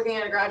anywhere I was looking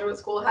at a graduate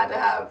school had to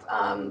have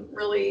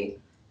really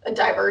a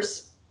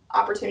diverse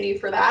opportunity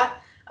for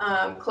that,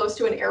 close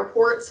to an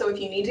airport. So if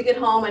you need to get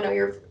home, I know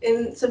you're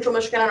in Central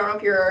Michigan. I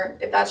don't know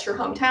if that's your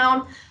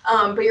hometown,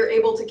 but you're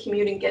able to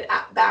commute and get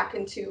back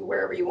into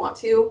wherever you want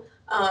to.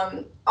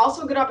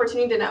 Also a good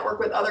opportunity to network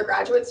with other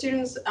graduate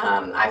students.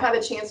 I've had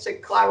the chance to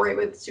collaborate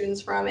with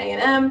students from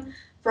A&M,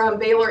 from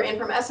Baylor, and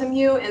from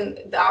SMU,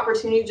 and the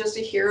opportunity just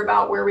to hear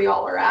about where we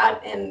all are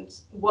at and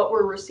what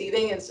we're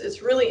receiving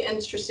is really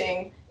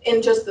interesting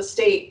in just the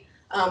state.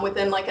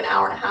 Within like an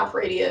hour and a half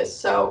radius.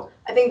 So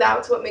I think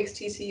that's what makes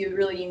TCU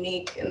really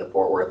unique in the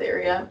Fort Worth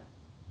area.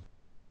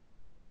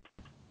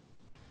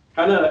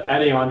 Kind of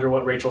adding on to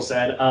what Rachel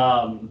said,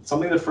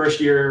 something the first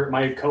year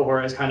my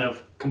cohort has kind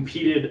of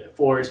competed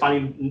for is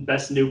finding the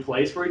best new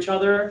place for each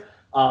other.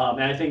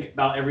 And I think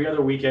about every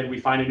other weekend we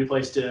find a new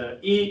place to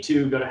eat,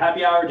 to go to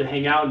happy hour, to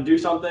hang out and do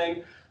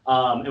something.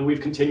 And we've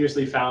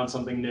continuously found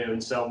something new.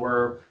 And so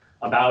we're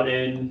about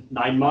in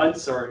 9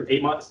 months or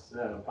 8 months,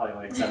 probably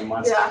like 7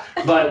 months. Yeah.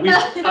 But we,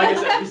 like I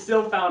said, we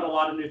still found a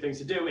lot of new things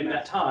to do in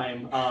that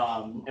time.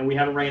 And we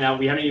haven't ran out.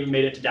 We haven't even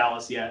made it to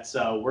Dallas yet.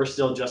 So we're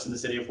still just in the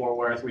city of Fort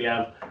Worth. We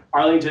have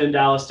Arlington and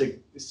Dallas to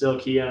still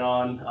key in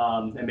on.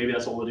 And maybe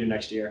that's what we'll do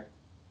next year.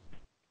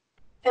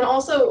 And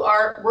also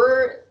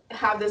we're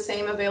have the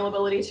same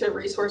availability to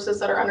resources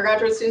that our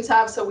undergraduate students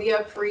have. So we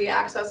have free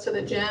access to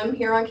the gym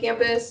here on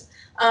campus.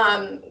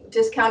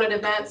 Discounted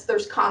events,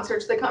 there's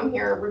concerts that come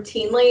here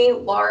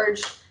routinely,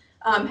 large,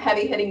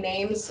 heavy hitting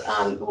names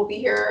will be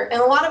here.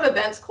 And a lot of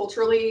events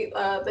culturally,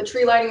 the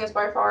tree lighting is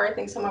by far, I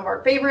think, some of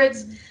our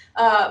favorites.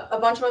 A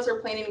bunch of us are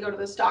planning to go to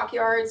the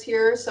stockyards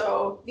here.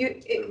 So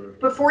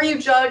before you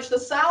judge the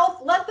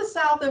South, let the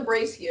South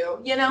embrace you,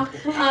 you know?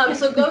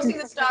 So go see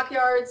the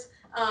stockyards.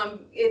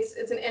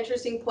 It's an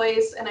interesting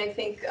place, and I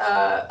think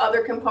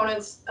other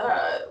components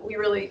we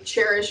really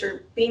cherish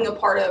are being a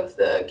part of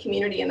the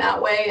community in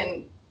that way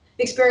and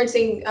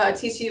experiencing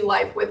TCU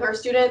life with our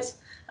students.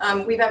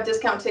 We've had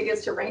discount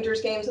tickets to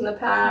Rangers games in the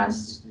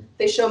past.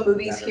 They show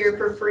movies here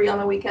for free on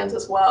the weekends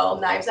as well.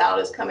 Knives Out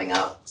is coming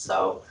up,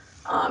 so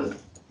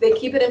they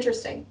keep it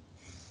interesting.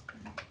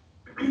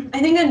 I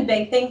think a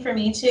big thing for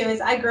me too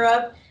is I grew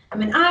up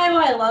in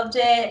Iowa. I loved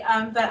it,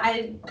 but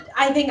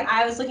I think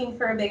I was looking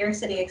for a bigger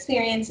city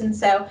experience, and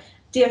so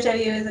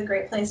DFW is a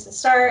great place to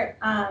start.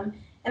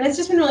 And it's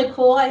just been really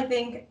cool. I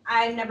think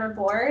I'm never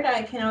bored.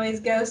 I can always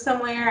go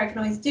somewhere. I can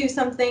always do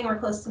something. We're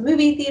close to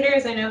movie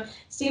theaters. I know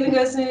Steven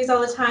goes to movies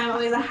all the time.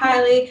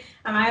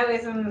 I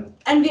always am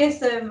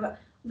envious of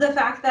the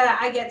fact that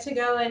I get to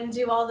go and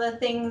do all the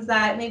things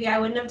that maybe I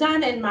wouldn't have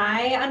done in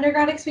my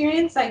undergrad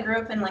experience. I grew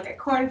up in like a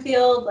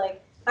cornfield,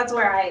 like that's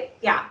where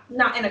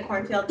not in a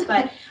cornfield,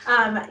 but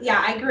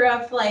I grew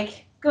up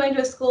like going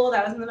to a school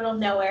that was in the middle of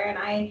nowhere, and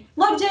I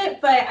loved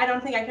it, but I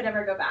don't think I could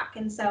ever go back.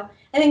 And so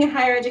I think in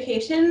higher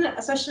education,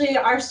 especially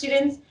our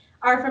students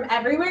are from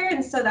everywhere,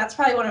 and so that's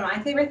probably one of my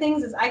favorite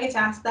things is I get to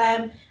ask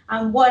them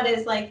what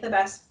is like the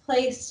best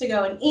place to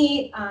go and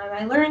eat.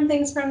 I learn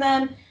things from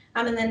them,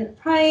 and then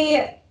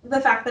probably the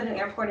fact that an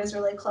airport is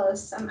really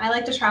close. I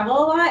like to travel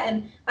a lot,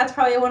 and that's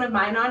probably one of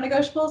my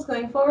non-negotiables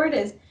going forward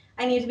is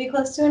I need to be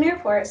close to an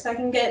airport so I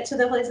can get to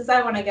the places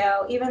I want to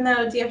go, even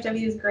though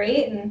DFW is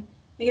great and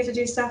we get to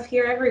do stuff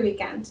here every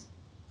weekend.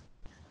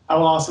 I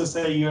will also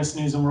say U.S.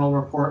 News and World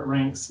Report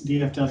ranks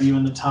DFW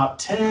in the top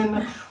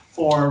 10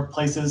 for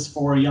places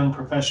for young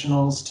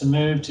professionals to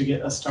move to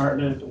get us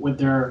started with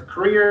their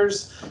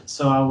careers.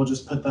 So I will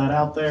just put that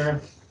out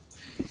there.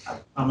 I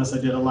promise I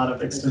did a lot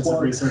of extensive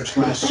research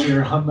last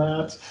year on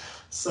that.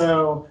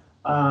 So,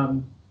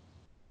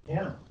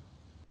 yeah.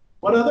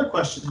 What other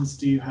questions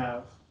do you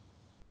have?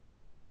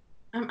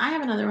 I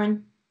have another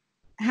one.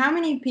 How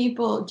many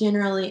people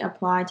generally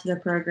apply to the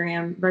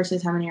program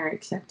versus how many are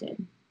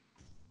accepted?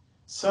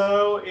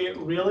 So it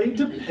really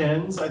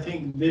depends. I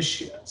think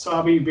this year, so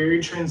I'll be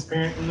very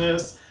transparent in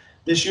this.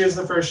 This year is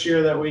the first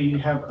year that we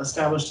have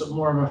established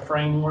more of a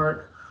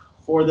framework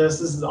for this.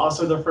 This is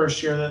also the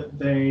first year that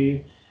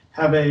they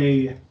have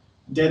a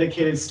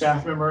dedicated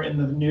staff member in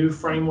the new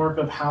framework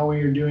of how we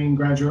are doing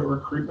graduate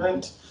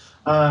recruitment.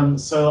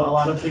 So a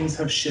lot of things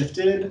have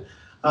shifted.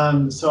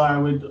 So I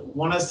would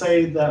want to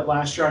say that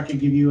last year I could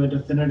give you a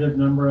definitive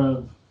number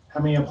of how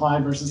many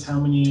applied versus how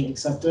many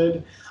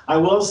accepted. I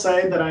will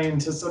say that I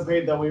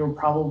anticipate that we will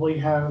probably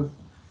have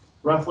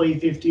roughly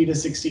 50 to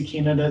 60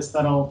 candidates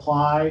that'll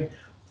apply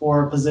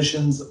for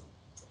positions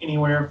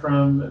anywhere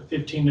from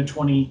 15 to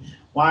 20.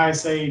 Why I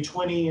say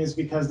 20 is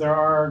because there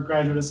are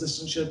graduate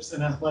assistantships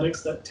in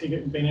athletics that take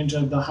advantage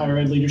of the higher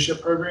ed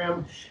leadership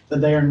program, that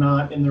they are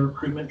not in the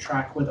recruitment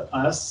track with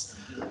us.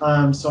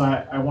 So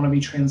I want to be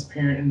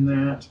transparent in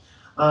that.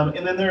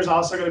 And then there's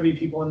also going to be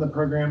people in the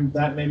program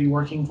that may be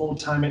working full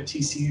time at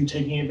TCU,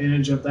 taking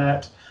advantage of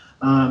that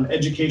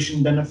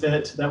education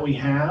benefit that we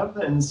have.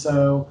 And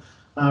so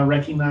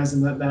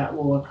recognizing that that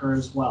will occur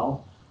as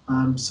well.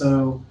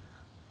 So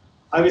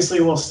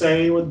obviously we'll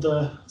say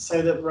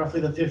that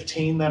roughly the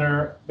 15 that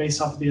are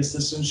based off of the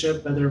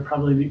assistantship, but there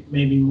probably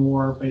maybe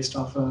more based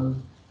off of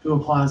who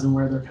applies and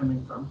where they're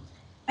coming from.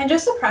 And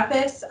just to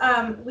preface,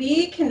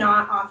 we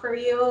cannot offer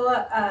you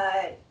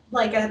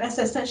like an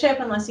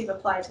assistantship unless you've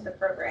applied to the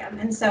program.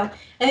 And so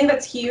I think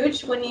that's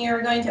huge when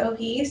you're going to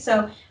OPE.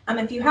 So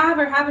if you have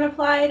or haven't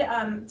applied,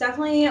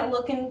 definitely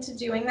look into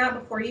doing that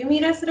before you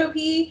meet us at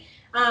OPE.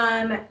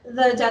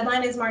 The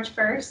deadline is March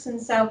 1st.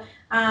 And so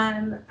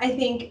I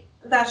think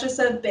that's just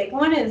a big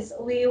one is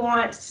we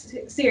want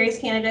serious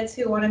candidates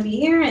who want to be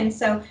here. And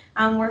so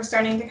we're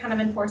starting to kind of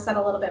enforce that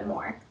a little bit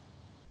more.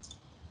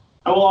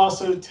 I will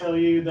also tell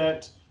you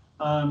that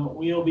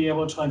we'll be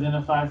able to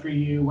identify for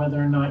you whether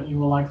or not you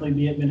will likely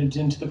be admitted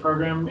into the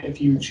program if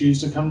you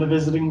choose to come to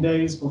visiting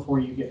days before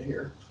you get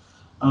here.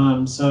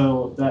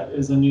 So that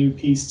is a new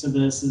piece to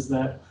this, is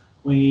that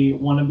we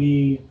want to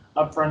be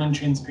upfront and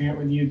transparent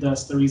with you.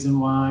 That's the reason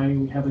why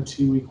we have a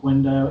 2-week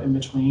window in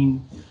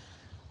between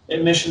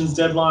admissions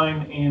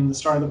deadline and the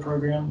start of the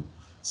program,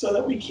 so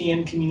that we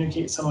can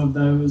communicate some of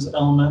those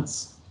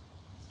elements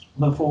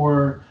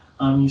before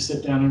you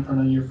sit down in front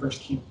of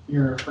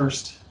your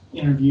first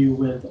interview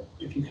with,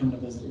 if you come to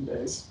visiting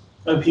days.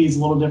 OP is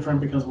a little different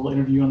because we'll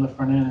interview on the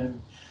front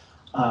end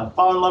and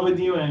fall in love with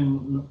you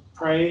and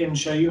pray and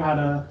show you how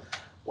to,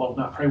 well,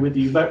 not pray with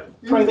you, but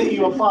pray that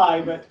you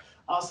apply, but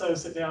also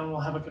sit down and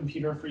we'll have a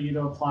computer for you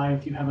to apply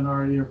if you haven't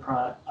already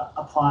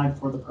applied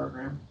for the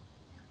program.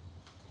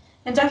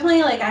 And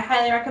definitely, I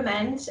highly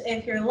recommend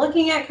if you're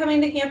looking at coming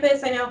to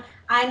campus. I know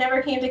I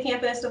never came to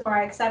campus before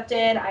I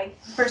accepted.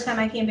 First time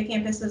I came to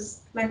campus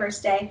was my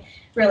first day,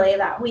 really,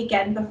 that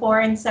weekend before.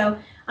 And so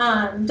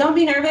don't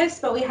be nervous,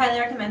 but we highly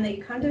recommend that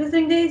you come to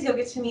visiting days. You'll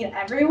get to meet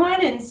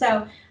everyone. And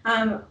so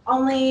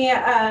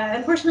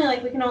unfortunately,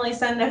 we can only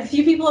send a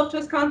few people up to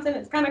Wisconsin.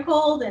 It's kind of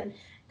cold and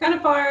kind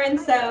of far. And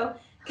so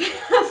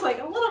it's a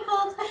little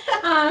cold.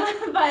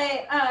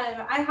 But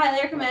I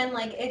highly recommend,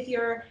 if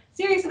you're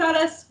serious about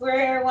us,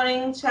 we're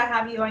wanting to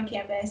have you on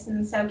campus.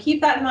 And so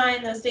keep that in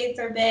mind. Those dates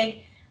are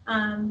big.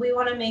 We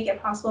want to make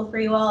it possible for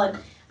you all.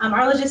 And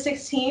our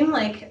logistics team,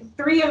 like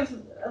three of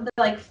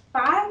the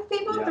 5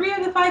 people, Yeah. 3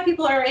 of the 5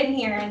 people are in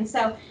here. And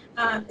so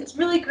it's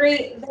really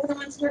great. They're the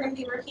ones who are going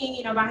to be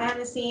working, behind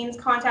the scenes,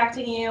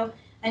 contacting you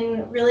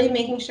and really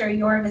making sure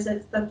your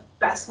visit's the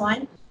best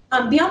one.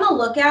 Be on the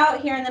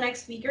lookout here in the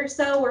next week or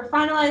so. We're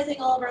finalizing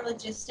all of our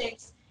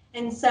logistics.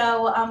 And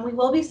so we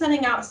will be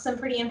sending out some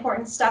pretty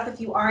important stuff if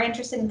you are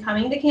interested in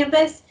coming to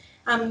campus.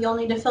 You'll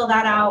need to fill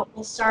that out.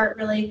 We'll start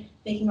really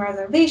making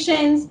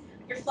reservations.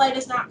 Your flight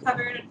is not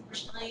covered,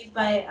 unfortunately,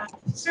 but if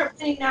you start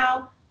planning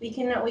now, we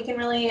can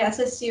really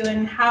assist you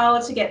in how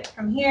to get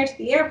from here to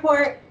the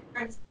airport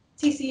or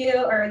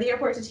TCU or the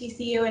airport to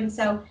TCU. And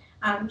so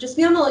just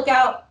be on the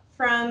lookout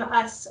from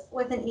us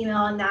with an email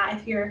on that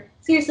if you're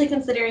seriously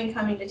considering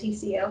coming to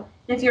TCU. And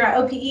if you're at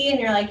OPE and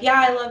you're like,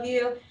 yeah, I love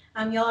you,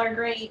 y'all are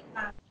great,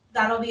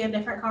 that'll be a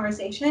different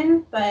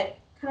conversation, but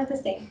kind of the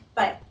same.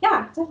 But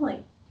yeah,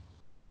 definitely.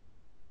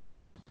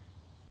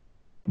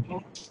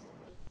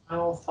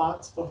 Final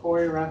thoughts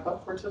before we wrap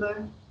up for today?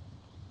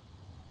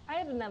 I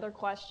had another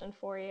question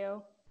for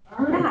you.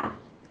 All right.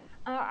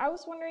 I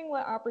was wondering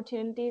what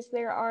opportunities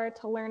there are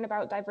to learn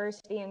about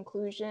diversity and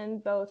inclusion,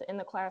 both in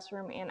the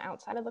classroom and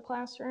outside of the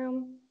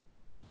classroom.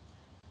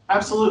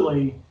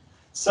 Absolutely.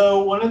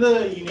 So one of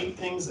the unique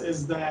things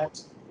is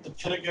that the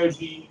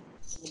pedagogy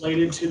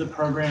related to the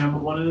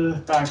program, one of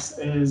the facts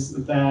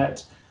is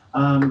that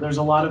there's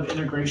a lot of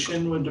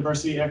integration with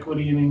diversity,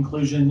 equity, and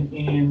inclusion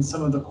in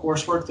some of the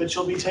coursework that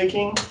you'll be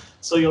taking.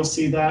 So you'll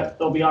see that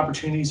there'll be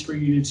opportunities for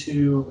you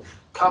to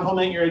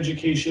complement your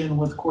education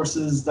with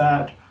courses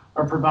that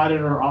are provided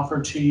or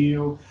offered to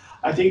you.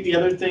 I think the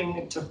other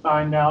thing to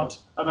find out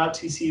about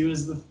TCU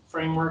is the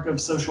framework of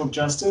social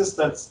justice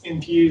that's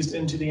infused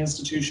into the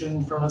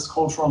institution from its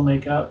cultural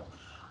makeup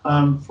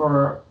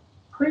for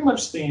pretty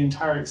much the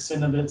entire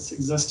extent of its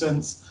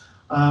existence,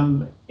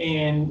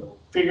 and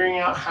figuring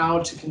out how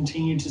to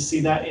continue to see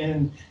that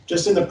in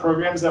the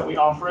programs that we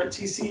offer at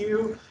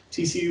TCU.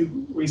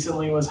 TCU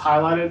recently was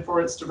highlighted for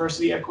its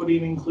diversity, equity,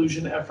 and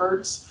inclusion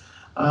efforts.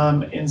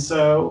 And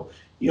so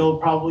you'll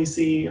probably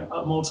see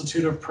a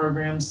multitude of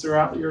programs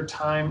throughout your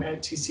time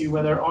at TCU,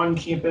 whether on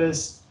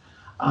campus,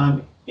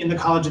 in the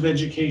College of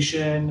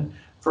Education,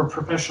 for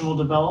professional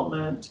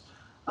development.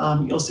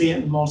 You'll see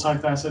it in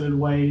multifaceted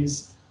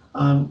ways,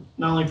 not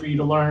only for you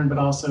to learn, but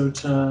also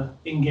to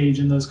engage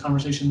in those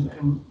conversations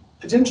and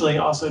potentially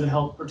also to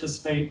help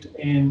participate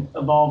and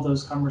evolve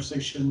those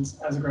conversations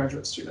as a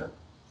graduate student.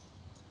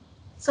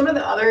 Some of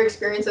the other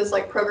experiences,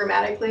 like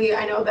programmatically,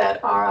 I know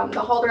that the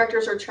hall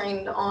directors are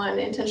trained on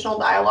intentional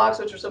dialogues,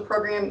 which was a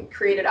program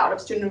created out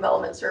of Student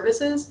Development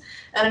Services,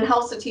 and it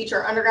helps to teach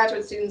our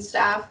undergraduate student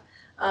staff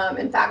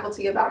and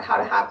faculty about how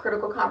to have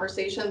critical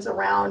conversations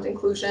around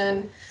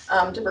inclusion,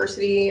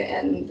 diversity,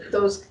 and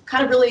those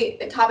kind of really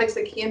topics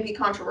that can be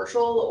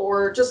controversial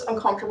or just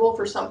uncomfortable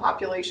for some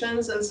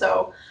populations. And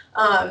so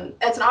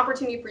it's an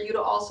opportunity for you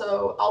to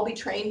also, I'll be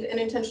trained in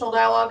intentional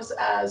dialogues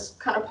as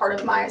kind of part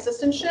of my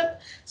assistantship.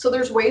 So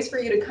there's ways for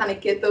you to kind of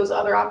get those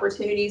other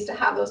opportunities to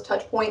have those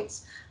touch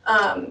points.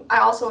 I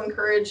also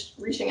encourage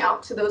reaching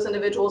out to those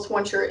individuals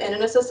once you're in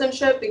an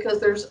assistantship,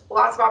 because there's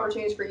lots of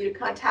opportunities for you to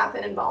kind of tap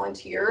in and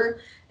volunteer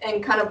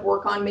and kind of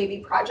work on maybe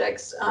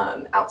projects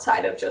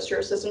outside of just your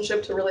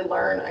assistantship to really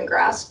learn and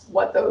grasp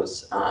what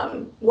those,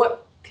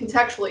 what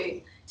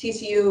contextually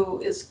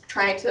TCU is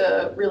trying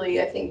to really,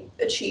 I think,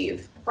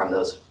 achieve from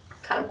those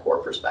kind of core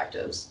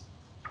perspectives.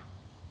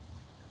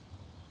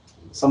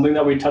 Something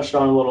that we touched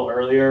on a little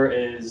earlier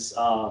is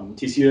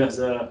TCU has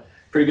a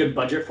pretty good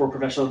budget for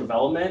professional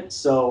development.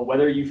 So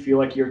whether you feel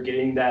like you're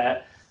getting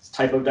that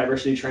type of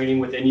diversity training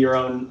within your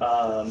own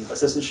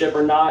assistantship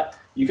or not,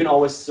 you can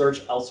always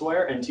search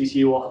elsewhere, and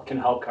TCU can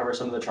help cover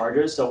some of the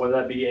charges. So whether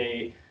that be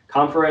a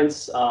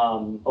conference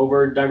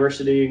over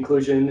diversity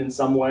inclusion in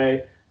some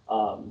way,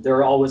 there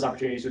are always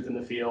opportunities within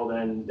the field,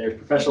 and there's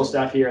professional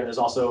staff here, and there's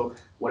also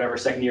whatever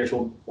second years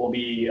will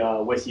be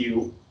with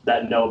you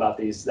that know about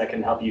these, that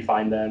can help you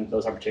find them,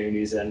 those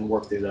opportunities, and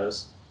work through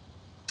those.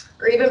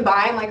 Or even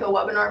buying like a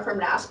webinar from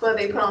NASPA.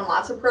 They put on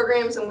lots of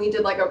programs, and we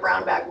did like a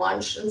brown bag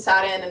lunch and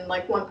sat in, and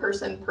like one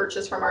person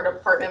purchased from our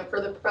department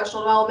for the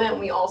professional development, and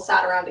we all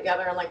sat around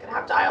together and like could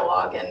have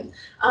dialogue. And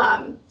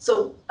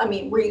so, I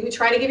mean, we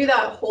try to give you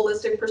that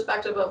holistic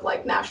perspective of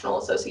like national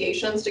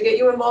associations to get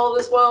you involved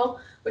as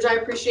well, which I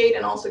appreciate,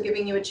 and also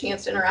giving you a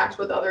chance to interact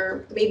with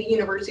other maybe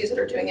universities that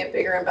are doing it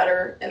bigger and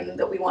better and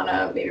that we want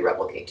to maybe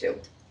replicate too.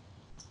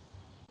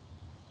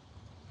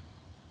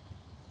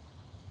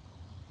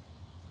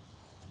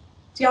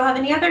 Do y'all have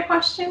any other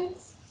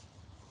questions?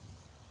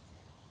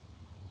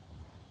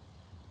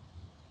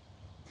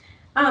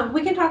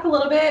 We can talk a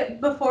little bit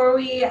before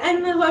we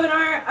end the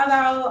webinar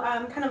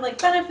about kind of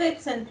like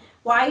benefits and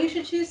why you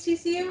should choose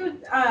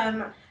TCU.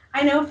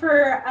 I know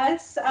for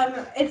us,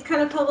 it's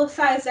kind of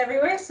publicized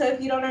everywhere. So if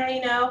you don't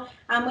already know,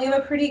 we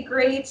have a pretty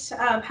great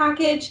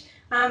package.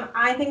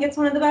 I think it's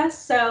one of the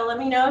best. So let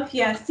me know if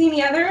you see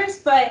any others.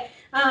 But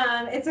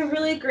It's a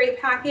really great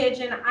package,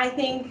 and I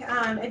think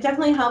it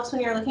definitely helps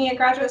when you're looking at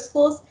graduate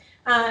schools.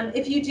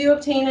 If you do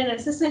obtain an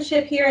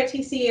assistantship here at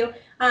TCU,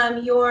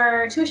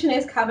 your tuition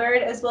is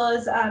covered, as well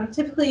as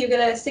typically you get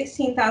a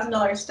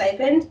 $16,000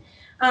 stipend.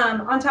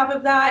 On top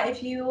of that,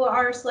 if you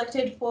are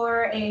selected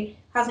for a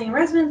housing and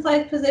residence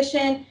life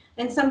position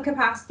in some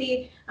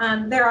capacity,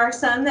 there are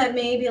some that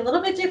may be a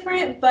little bit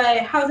different, but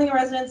housing and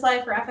residence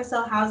life or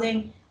FSL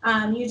housing,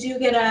 you do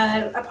get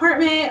an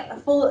apartment,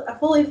 a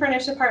fully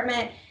furnished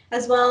apartment,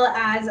 as well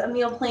as a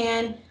meal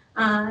plan,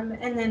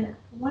 and then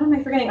what am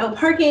I forgetting? Oh,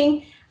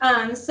 parking.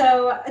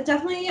 So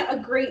definitely a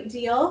great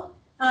deal.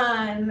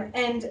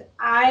 And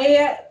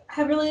I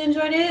have really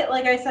enjoyed it.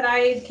 Like I said,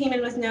 I came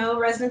in with no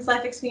residence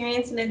life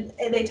experience, and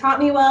they taught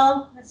me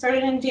well. I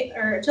started in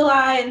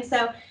July, and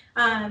so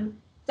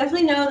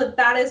definitely know that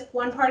that is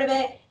one part of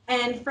it.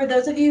 And for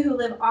those of you who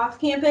live off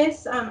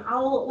campus,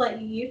 I'll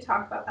let you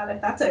talk about that if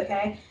that's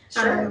okay.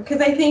 Sure. Because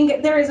I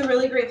think there is a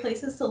really great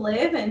places to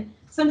live, and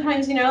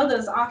sometimes, you know,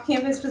 those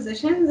off-campus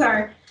positions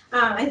are,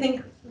 I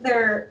think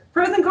they're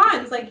pros and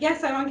cons. Like,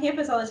 yes, I'm on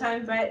campus all the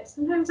time, but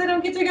sometimes I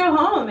don't get to go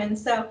home. And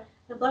so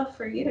I'd love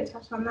for you to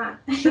touch on that.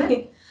 Sure.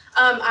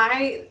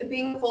 I,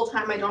 being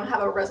full-time, I don't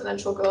have a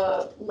residential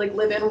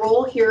live-in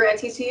role here at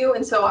TCU,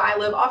 and so I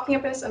live off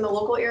campus in the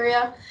local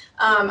area.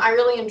 I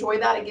really enjoy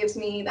that. It gives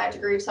me that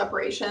degree of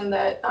separation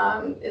that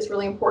is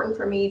really important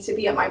for me to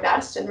be at my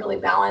best and really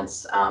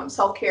balance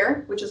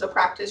self-care, which is a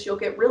practice you'll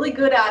get really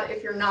good at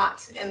if you're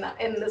not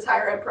in this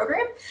higher ed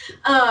program.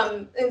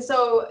 And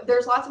so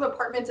there's lots of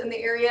apartments in the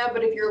area,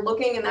 but if you're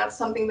looking and that's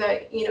something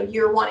that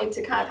you're wanting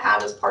to kind of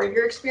have as part of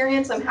your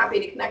experience, I'm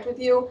happy to connect with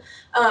you.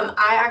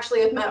 I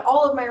actually have met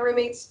all of my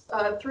roommates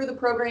through the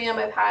program.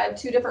 I've had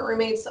 2 different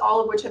roommates,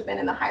 all of which have been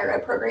in the higher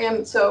ed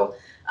program. So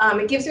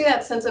it gives me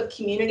that sense of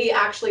community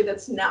actually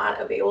that's not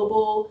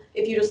available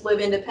if you just live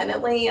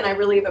independently, and I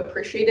really have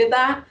appreciated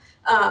that.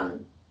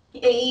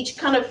 In each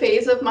kind of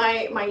phase of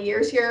my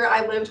years here,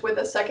 I lived with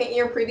a second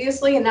year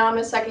previously, and now I'm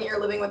a second year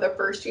living with a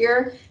first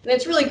year. And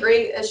it's really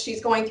great as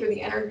she's going through the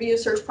interview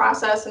search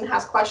process and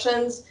has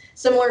questions,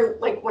 similar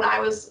like when I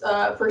was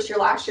first year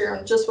last year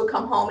and just would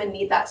come home and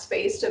need that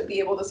space to be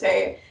able to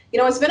say,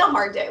 it's been a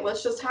hard day.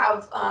 Let's just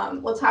have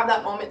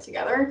that moment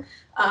together.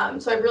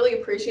 So I really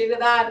appreciated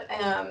that.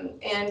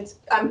 And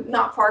I'm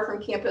not far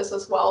from campus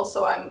as well,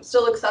 so I'm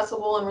still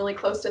accessible and really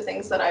close to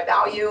things that I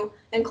value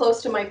and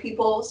close to my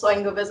people, so I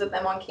can go visit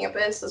them on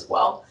campus as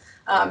well.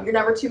 You're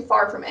never too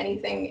far from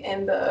anything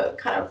in the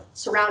kind of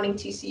surrounding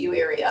TCU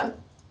area.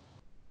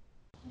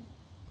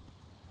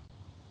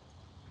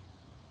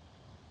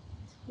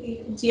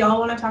 Do y'all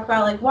want to talk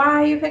about like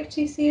why you picked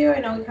TCU?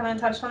 I know we kind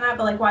of touched on that,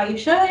 but like why you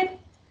should?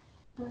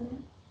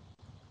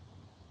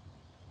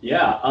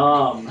 Yeah.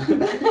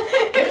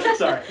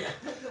 Sorry.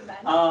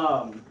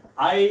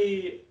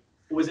 I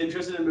was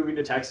interested in moving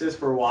to Texas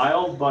for a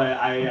while, but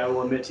I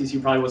will admit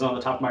TCU probably wasn't on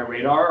the top of my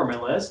radar or my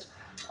list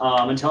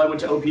until I went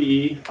to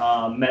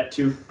OPE, met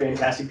 2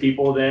 fantastic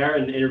people there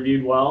and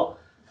interviewed well.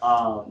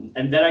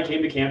 And then I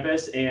came to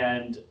campus,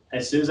 and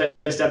as soon as I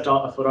stepped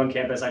a foot on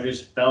campus, I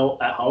just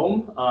felt at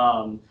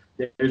home.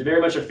 There's very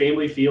much a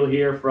family feel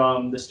here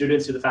from the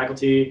students to the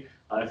faculty.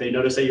 If they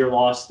notice that you're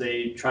lost,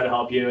 they try to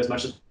help you as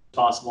much as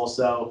possible.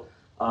 So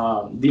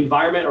the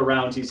environment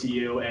around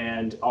TCU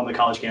and on the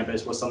college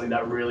campus was something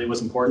that really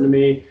was important to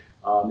me.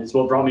 It's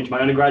what brought me to my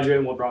undergraduate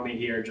and what brought me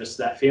here, just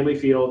that family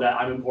feel that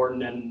I'm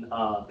important and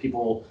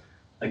people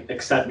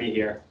accept me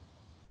here.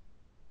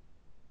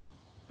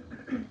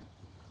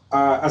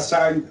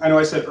 Aside, I know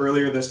I said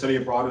earlier the study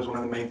abroad was one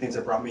of the main things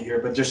that brought me here,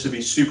 but just to be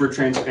super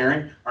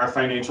transparent, our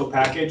financial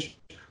package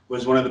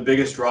was one of the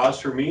biggest draws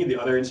for me. The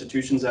other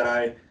institutions that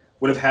I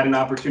would have had an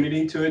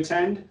opportunity to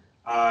attend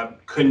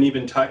couldn't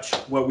even touch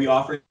what we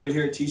offer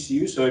here at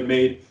TCU, so it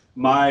made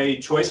my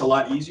choice a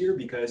lot easier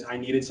because I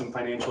needed some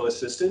financial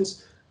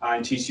assistance,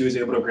 and TCU was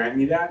able to grant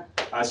me that.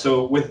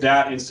 So with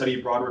that and study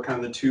abroad were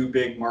kind of the 2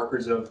 big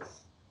markers of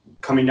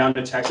coming down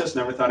to Texas.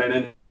 Never thought I'd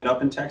end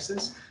up in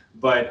Texas,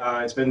 but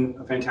it's been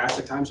a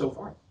fantastic time so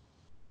far.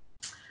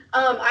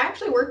 I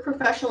actually worked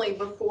professionally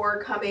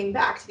before coming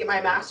back to get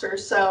my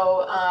master's,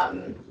 so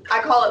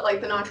I call it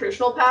like the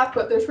non-traditional path,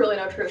 but there's really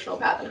no traditional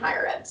path in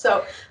higher ed.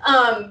 So,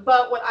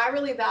 but what I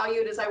really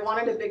valued is I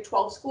wanted a Big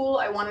 12 school.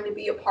 I wanted to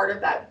be a part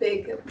of that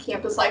big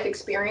campus life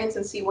experience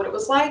and see what it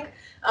was like,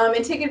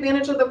 and take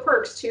advantage of the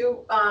perks too.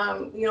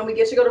 We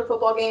get to go to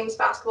football games,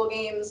 basketball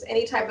games,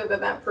 any type of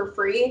event for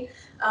free,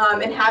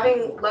 and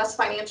having less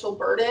financial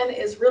burden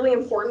is really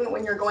important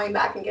when you're going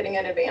back and getting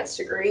an advanced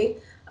degree.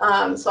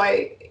 So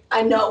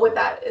I know what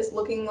that is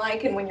looking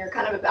like, and when you're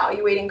kind of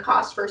evaluating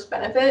cost versus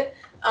benefit,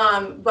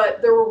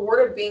 but the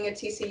reward of being a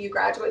TCU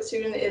graduate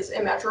student is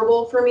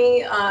immeasurable for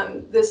me.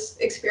 This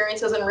experience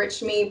has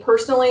enriched me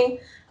personally.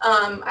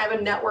 I have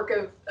a network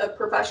of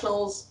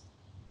professionals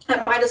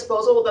at my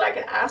disposal that I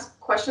can ask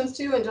questions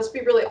to and just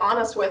be really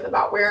honest with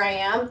about where I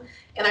am,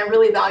 and I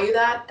really value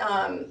that.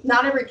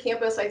 Not every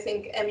campus, I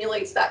think,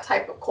 emulates that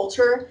type of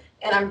culture,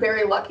 and I'm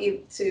very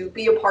lucky to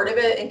be a part of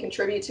it and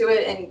contribute to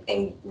it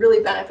and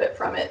really benefit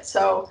from it.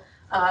 So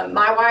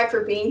My why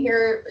for being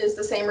here is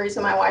the same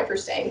reason my why for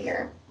staying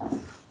here.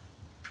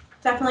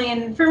 Definitely.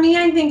 And for me,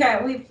 I think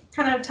we've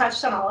kind of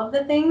touched on all of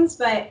the things,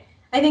 but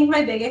I think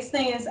my biggest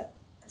thing is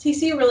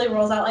TCU really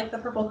rolls out like the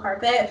purple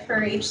carpet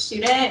for each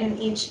student and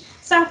each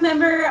staff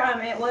member.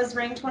 It was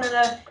ranked one of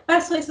the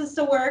best places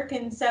to work.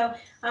 And so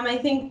I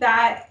think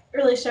that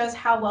really shows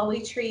how well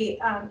we treat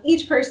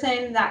each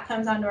person that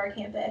comes onto our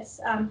campus.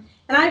 And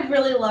I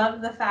really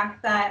love the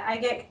fact that I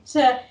get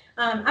to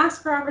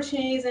ask for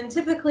opportunities, and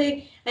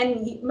typically,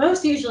 and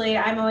most usually,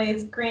 I'm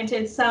always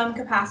granted some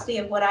capacity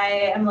of what I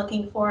am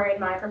looking for in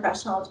my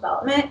professional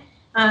development.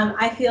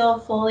 I feel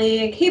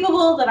fully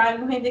capable that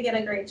I'm going to get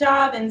a great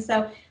job, and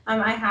so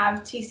I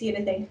have TCU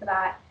to thank for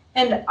that.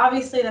 And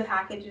obviously the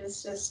package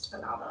is just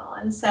phenomenal.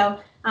 And so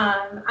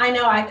I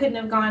know I couldn't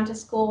have gone to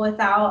school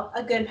without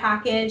a good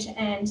package,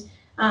 and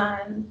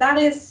that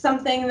is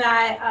something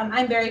that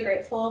I'm very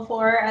grateful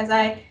for as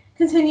I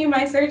continue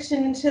my search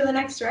into the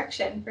next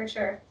direction, for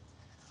sure.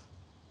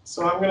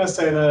 So I'm going to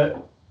say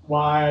that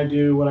why I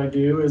do what I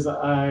do is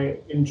I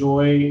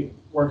enjoy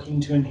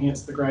working to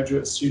enhance the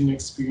graduate student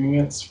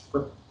experience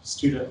for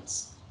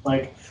students.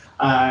 Like,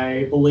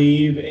 I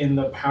believe in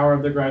the power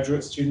of the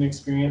graduate student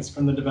experience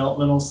from the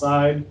developmental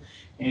side,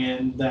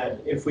 and that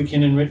if we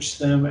can enrich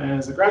them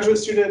as a graduate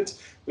student,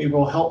 we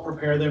will help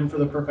prepare them for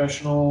the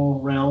professional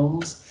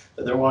realms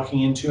that they're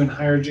walking into in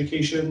higher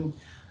education.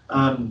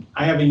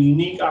 I have a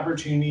unique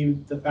opportunity,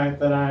 the fact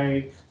that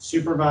I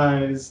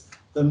supervise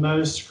the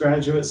most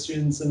graduate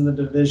students in the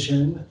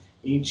division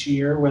each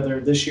year,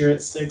 whether this year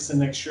it's 6 and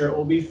next year it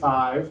will be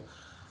 5.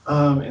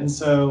 And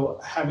so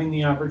having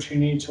the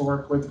opportunity to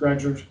work with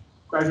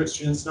graduate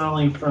students, not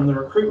only from the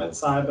recruitment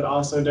side, but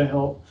also to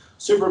help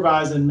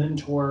supervise and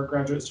mentor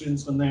graduate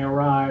students when they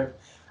arrive,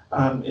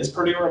 is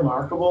pretty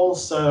remarkable.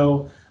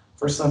 So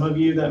for some of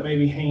you that may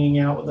be hanging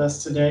out with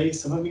us today,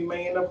 some of you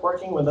may end up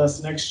working with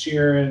us next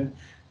year and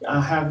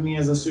have me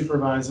as a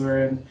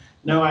supervisor, and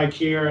know I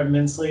care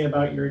immensely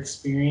about your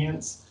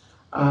experience,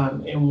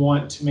 and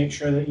want to make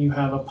sure that you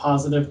have a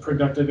positive,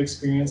 productive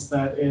experience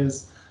that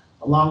is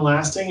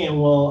long-lasting and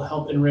will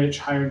help enrich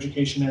higher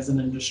education as an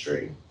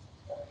industry.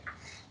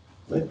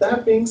 With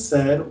that being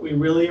said, we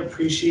really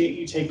appreciate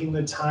you taking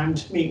the time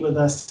to meet with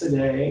us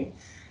today,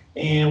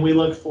 and we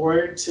look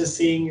forward to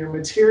seeing your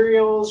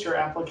materials, your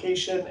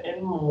application,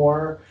 and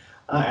more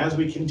as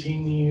we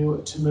continue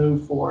to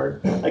move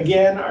forward.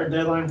 Again, our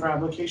deadline for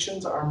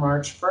applications are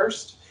March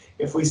 1st.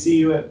 If we see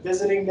you at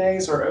visiting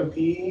days or OPE,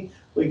 we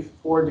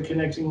look forward to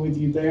connecting with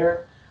you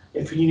there.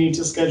 If you need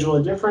to schedule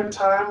a different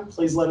time,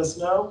 please let us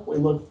know. We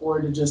look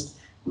forward to just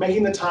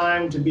making the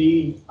time to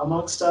be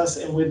amongst us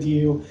and with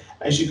you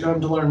as you come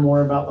to learn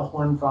more about the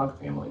horned frog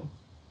family.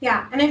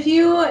 Yeah, and if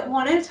you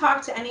want to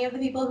talk to any of the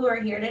people who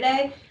are here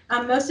today,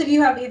 most of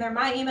you have either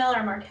my email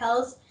or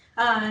Markel's,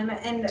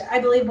 and I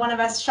believe one of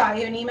us shot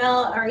you an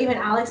email, or even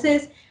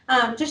Alex's.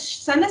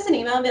 Just send us an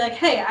email and be like,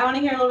 hey, I want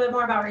to hear a little bit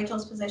more about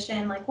Rachel's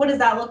position. Like, what does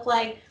that look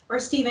like? Or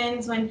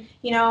Steven's, when,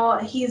 you know,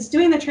 he's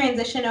doing the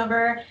transition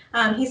over,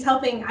 he's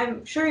helping,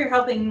 I'm sure you're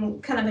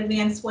helping kind of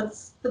advance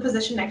what's the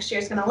position next year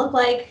is going to look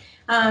like.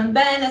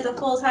 Ben as a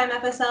full-time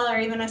FSL, or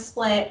even a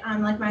split,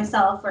 like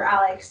myself or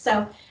Alex.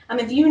 So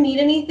if you need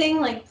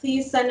anything, like,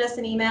 please send us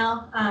an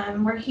email.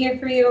 We're here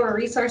for you, or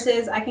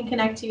resources. I can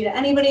connect you to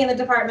anybody in the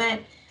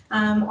department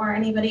or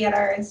anybody at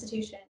our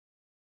institution.